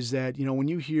mean is that, when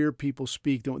you hear people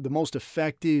speak, the most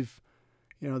effective,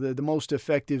 the most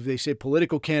effective, they say,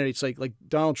 political candidates like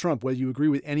Donald Trump, whether you agree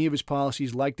with any of his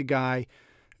policies, like the guy,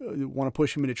 want to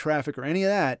push him into traffic or any of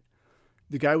that,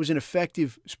 the guy was an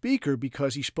effective speaker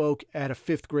because he spoke at a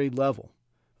 5th grade level.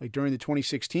 Like during the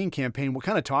 2016 campaign, what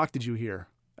kind of talk did you hear?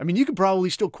 I mean, you could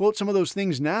probably still quote some of those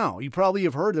things now. You probably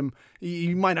have heard them.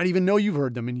 You might not even know you've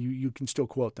heard them, and you can still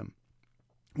quote them.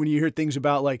 When you hear things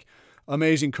about like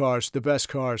amazing cars, the best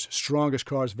cars, strongest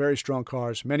cars, very strong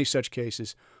cars, many such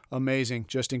cases, amazing,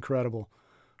 just incredible,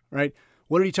 right?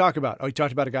 What did he talk about? Oh, he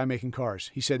talked about a guy making cars.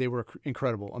 He said they were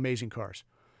incredible, amazing cars.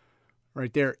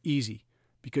 Right there, easy,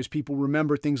 because people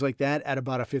remember things like that at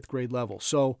about a 5th grade level.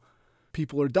 So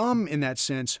people are dumb in that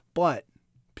sense, but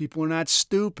people are not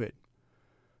stupid.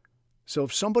 So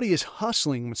if somebody is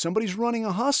hustling, when somebody's running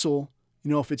a hustle,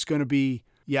 if it's going to be,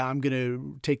 I'm going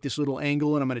to take this little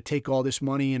angle and I'm going to take all this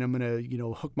money and I'm going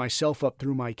to, hook myself up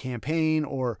through my campaign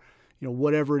or,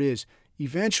 whatever it is,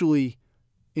 eventually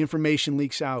information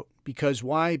leaks out. Because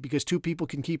why? Because 2 people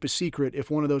can keep a secret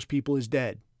if one of those people is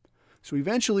dead. So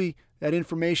eventually that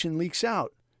information leaks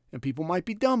out, and people might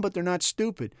be dumb, but they're not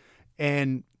stupid.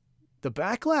 And the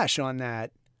backlash on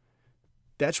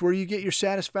that's where you get your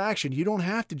satisfaction. You don't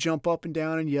have to jump up and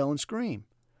down and yell and scream.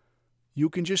 You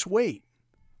can just wait,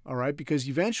 all right? Because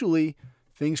eventually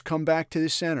things come back to the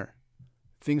center.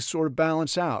 Things sort of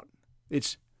balance out.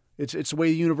 It's the way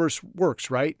the universe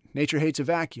works, right? Nature hates a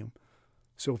vacuum.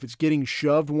 So if it's getting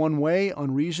shoved one way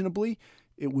unreasonably,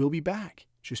 it will be back.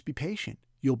 Just be patient.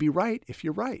 You'll be right if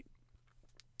you're right.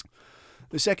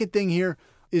 The second thing here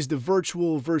is the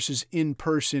virtual versus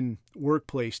in-person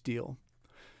workplace deal.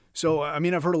 So, I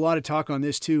mean, I've heard a lot of talk on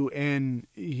this too, and,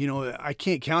 I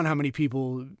can't count how many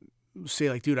people say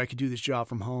like, dude, I could do this job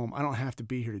from home. I don't have to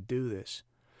be here to do this.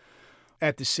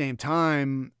 At the same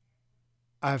time,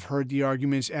 I've heard the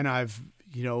arguments and I've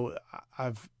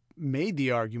made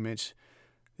the arguments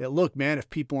that, look, man, if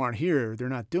people aren't here, they're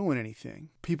not doing anything.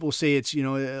 People say it's,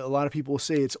 a lot of people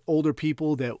say it's older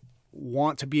people that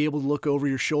want to be able to look over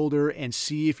your shoulder and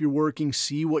see if you're working,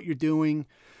 see what you're doing.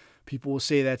 People will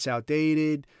say that's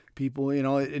outdated. People,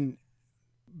 and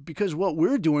because what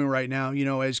we're doing right now,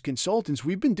 as consultants,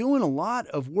 we've been doing a lot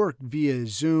of work via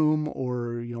Zoom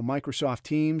or, Microsoft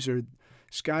Teams or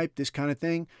Skype, this kind of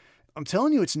thing. I'm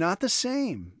telling you, it's not the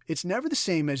same. It's never the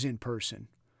same as in person.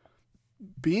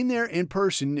 Being there in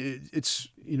person, it's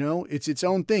its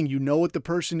own thing. You know what the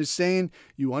person is saying.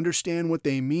 You understand what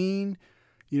they mean.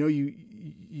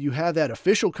 You have that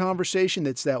official conversation.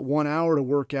 That's that 1 hour to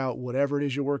work out whatever it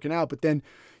is you're working out. But then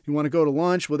you want to go to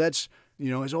lunch. Well, that's,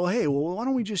 it's, oh, hey, well, why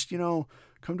don't we just,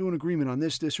 come to an agreement on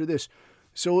this, or this.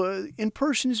 So in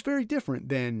person is very different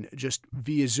than just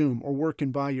via Zoom or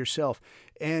working by yourself.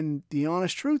 And the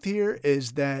honest truth here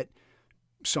is that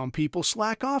some people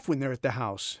slack off when they're at the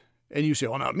house. And you say,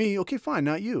 oh, not me. Okay, fine,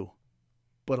 not you.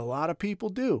 But a lot of people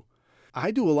do.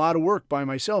 I do a lot of work by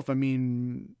myself. I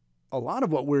mean, a lot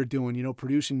of what we're doing,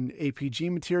 producing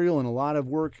APG material and a lot of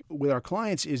work with our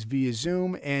clients is via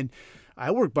Zoom. And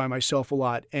I work by myself a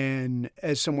lot. And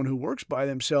as someone who works by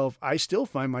themselves, I still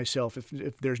find myself,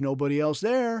 if there's nobody else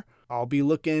there, I'll be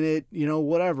looking at,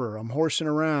 whatever. I'm horsing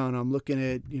around. I'm looking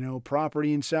at,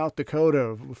 property in South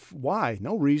Dakota. Why?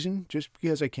 No reason, just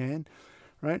because I can,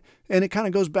 right? And it kind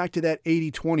of goes back to that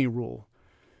 80-20 rule.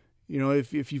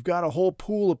 If you've got a whole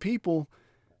pool of people,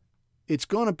 it's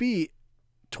going to be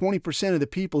 20% of the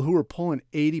people who are pulling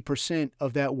 80%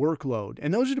 of that workload.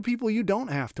 And those are the people you don't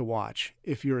have to watch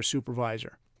if you're a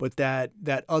supervisor. But that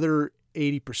other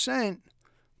 80%,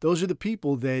 those are the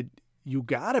people that you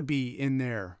got to be in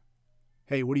there.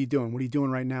 Hey, what are you doing? What are you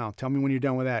doing right now? Tell me when you're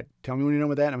done with that. Tell me when you're done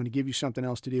with that. I'm going to give you something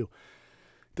else to do.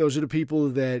 Those are the people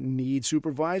that need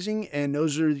supervising, and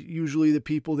those are usually the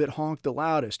people that honk the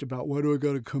loudest about, why do I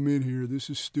got to come in here? This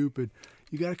is stupid.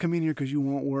 You got to come in here because you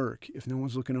won't work. If no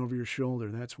one's looking over your shoulder,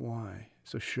 that's why.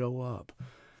 So show up.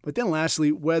 But then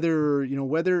lastly, whether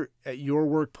at your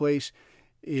workplace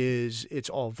it's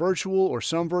all virtual or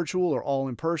some virtual or all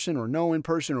in person or no in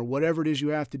person or whatever it is you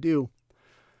have to do,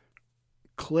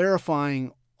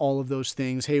 clarifying all of those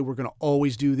things. Hey, we're going to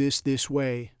always do this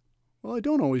way. Well, I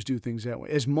don't always do things that way.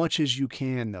 As much as you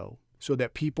can, though, so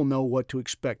that people know what to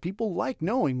expect. People like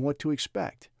knowing what to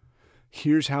expect.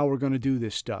 Here's how we're going to do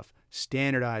this stuff.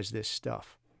 Standardize this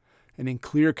stuff. And then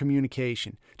clear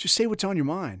communication. Just say what's on your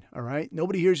mind, all right?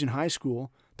 Nobody hears in high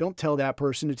school. Don't tell that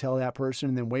person to tell that person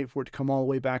and then wait for it to come all the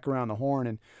way back around the horn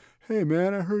and, hey,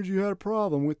 man, I heard you had a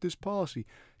problem with this policy.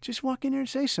 Just walk in there and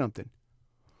say something.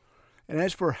 And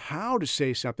as for how to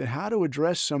say something, how to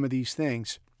address some of these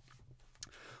things,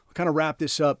 I'll kind of wrap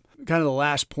this up. Kind of the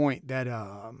last point that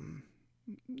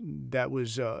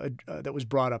was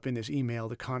brought up in this email,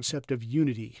 the concept of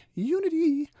unity.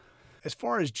 Unity. As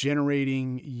far as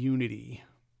generating unity,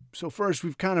 so first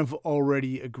we've kind of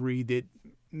already agreed that,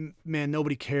 man,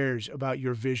 nobody cares about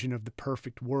your vision of the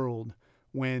perfect world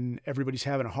when everybody's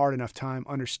having a hard enough time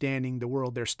understanding the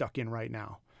world they're stuck in right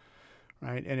now.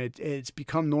 Right? And it's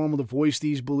become normal to voice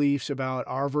these beliefs about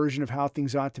our version of how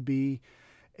things ought to be.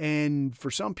 And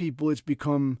for some people, it's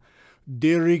become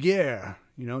de rigueur.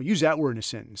 Use that word in a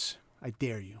sentence. I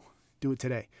dare you. Do it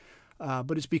today.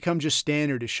 But it's become just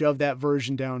standard to shove that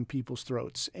version down people's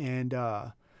throats. And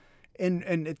at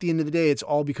the end of the day, it's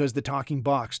all because the talking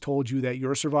box told you that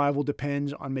your survival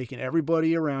depends on making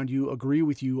everybody around you agree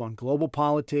with you on global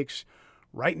politics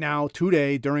right now,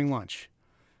 today, during lunch.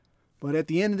 But at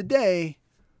the end of the day,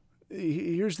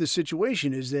 here's the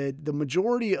situation, is that the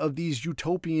majority of these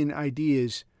utopian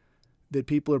ideas that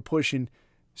people are pushing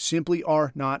simply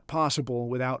are not possible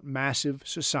without massive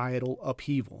societal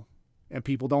upheaval. And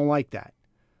people don't like that.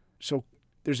 So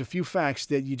there's a few facts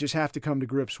that you just have to come to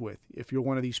grips with if you're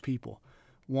one of these people.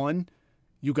 One,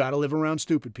 you got to live around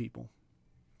stupid people.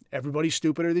 Everybody's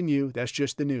stupider than you. That's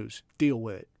just the news. Deal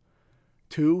with it.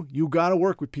 Two, you got to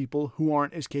work with people who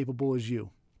aren't as capable as you.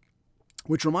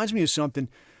 Which reminds me of something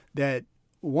that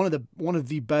one of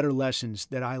the better lessons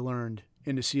that I learned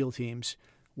in the SEAL teams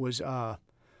was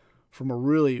from a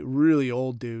really, really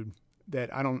old dude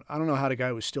that I don't know how the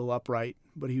guy was still upright,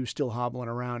 but he was still hobbling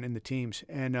around in the teams.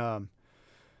 And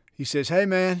he says, hey,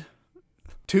 man,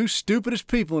 two stupidest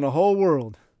people in the whole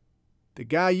world, the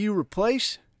guy you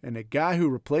replace and the guy who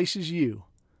replaces you.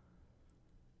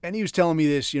 And he was telling me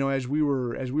this, as we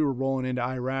were rolling into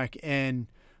Iraq, and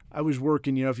I was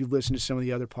working, if you've listened to some of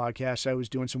the other podcasts, I was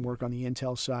doing some work on the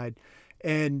intel side.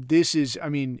 And this is,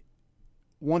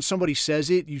 once somebody says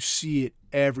it, you see it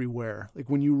everywhere. Like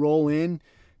when you roll in,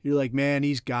 you're like, man,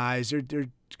 these guys, they're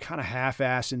kind of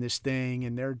half-assing this thing,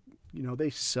 and they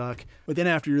suck. But then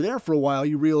after you're there for a while,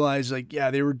 you realize, like, yeah,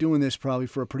 they were doing this probably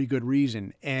for a pretty good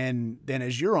reason. And then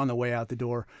as you're on the way out the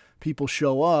door, people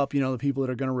show up, the people that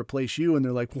are going to replace you, and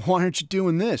they're like, why aren't you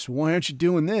doing this? Why aren't you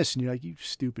doing this? And you're like, you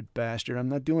stupid bastard. I'm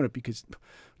not doing it because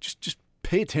just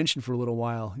pay attention for a little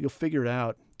while. You'll figure it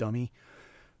out, dummy.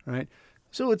 Right?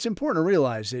 So it's important to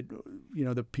realize that,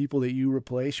 the people that you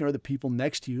replace or the people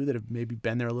next to you that have maybe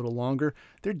been there a little longer,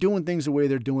 they're doing things the way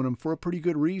they're doing them for a pretty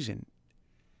good reason.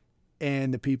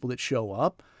 And the people that show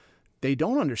up, they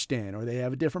don't understand or they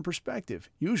have a different perspective,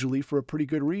 usually for a pretty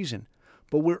good reason.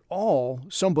 But we're all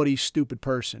somebody's stupid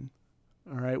person.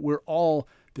 All right? We're all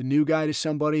the new guy to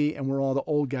somebody, and we're all the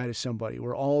old guy to somebody.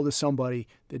 We're all the somebody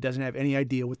that doesn't have any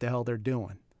idea what the hell they're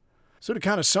doing. So to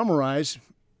kind of summarize,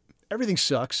 everything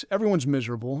sucks, everyone's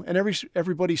miserable, and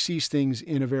everybody sees things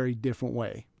in a very different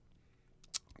way.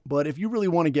 But if you really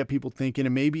want to get people thinking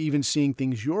and maybe even seeing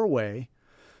things your way,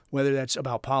 whether that's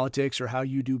about politics or how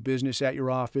you do business at your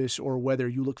office or whether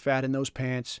you look fat in those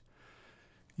pants,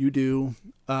 you do.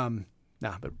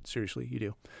 But seriously, you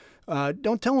do.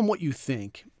 Don't tell them what you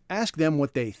think. Ask them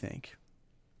what they think.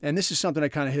 And this is something I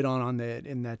kind of hit on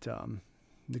in that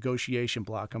negotiation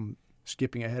block. I'm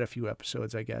skipping ahead a few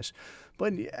episodes, I guess.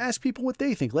 But ask people what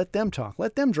they think. Let them talk.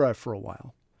 Let them drive for a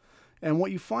while. And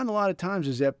what you find a lot of times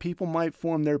is that people might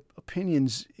form their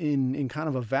opinions in kind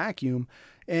of a vacuum.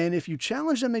 And if you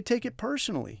challenge them, they take it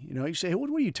personally. You say, hey, what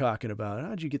were you talking about?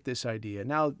 How'd you get this idea?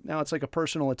 Now it's like a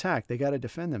personal attack. They got to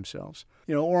defend themselves.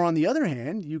 Or on the other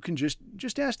hand, you can just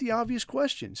ask the obvious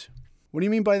questions. What do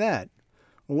you mean by that?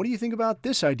 Well, what do you think about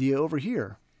this idea over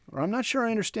here? Or I'm not sure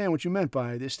I understand what you meant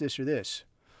by this, or this.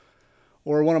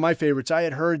 Or one of my favorites, I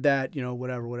had heard that,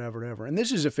 whatever. And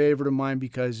this is a favorite of mine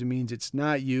because it means it's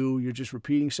not you. You're just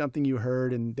repeating something you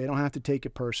heard, and they don't have to take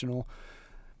it personal.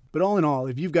 But all in all,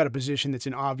 if you've got a position that's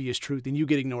an obvious truth and you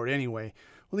get ignored anyway,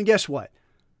 well, then guess what?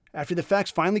 After the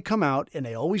facts finally come out, and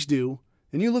they always do,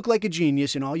 then you look like a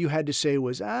genius, and all you had to say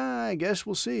was, I guess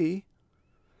we'll see.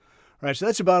 All right, so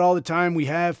that's about all the time we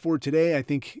have for today. I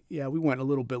think, we went a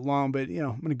little bit long, but, I'm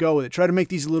going to go with it. Try to make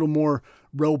these a little more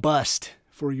robust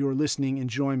for your listening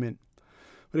enjoyment.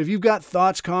 But if you've got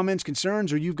thoughts, comments,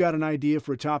 concerns, or you've got an idea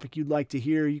for a topic you'd like to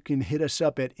hear, you can hit us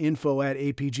up at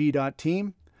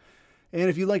info@apg.team. And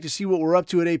if you'd like to see what we're up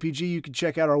to at APG, you can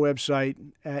check out our website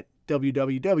at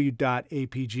www.apg.team.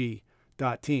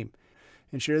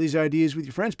 And share these ideas with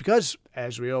your friends because,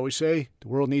 as we always say, the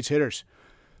world needs hitters.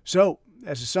 So,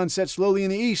 as the sun sets slowly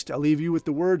in the east, I'll leave you with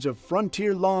the words of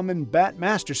frontier lawman Bat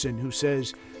Masterson, who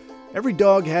says, every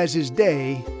dog has his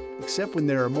day, except when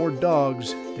there are more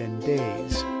dogs than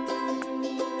days.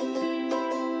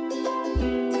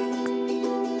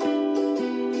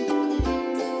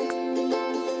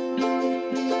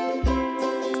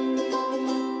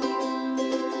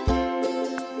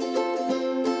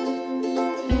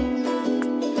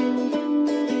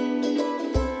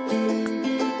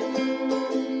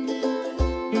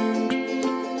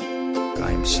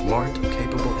 I am smart,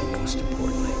 capable, and most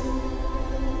importantly,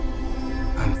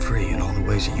 I'm free in all the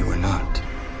ways that you are not.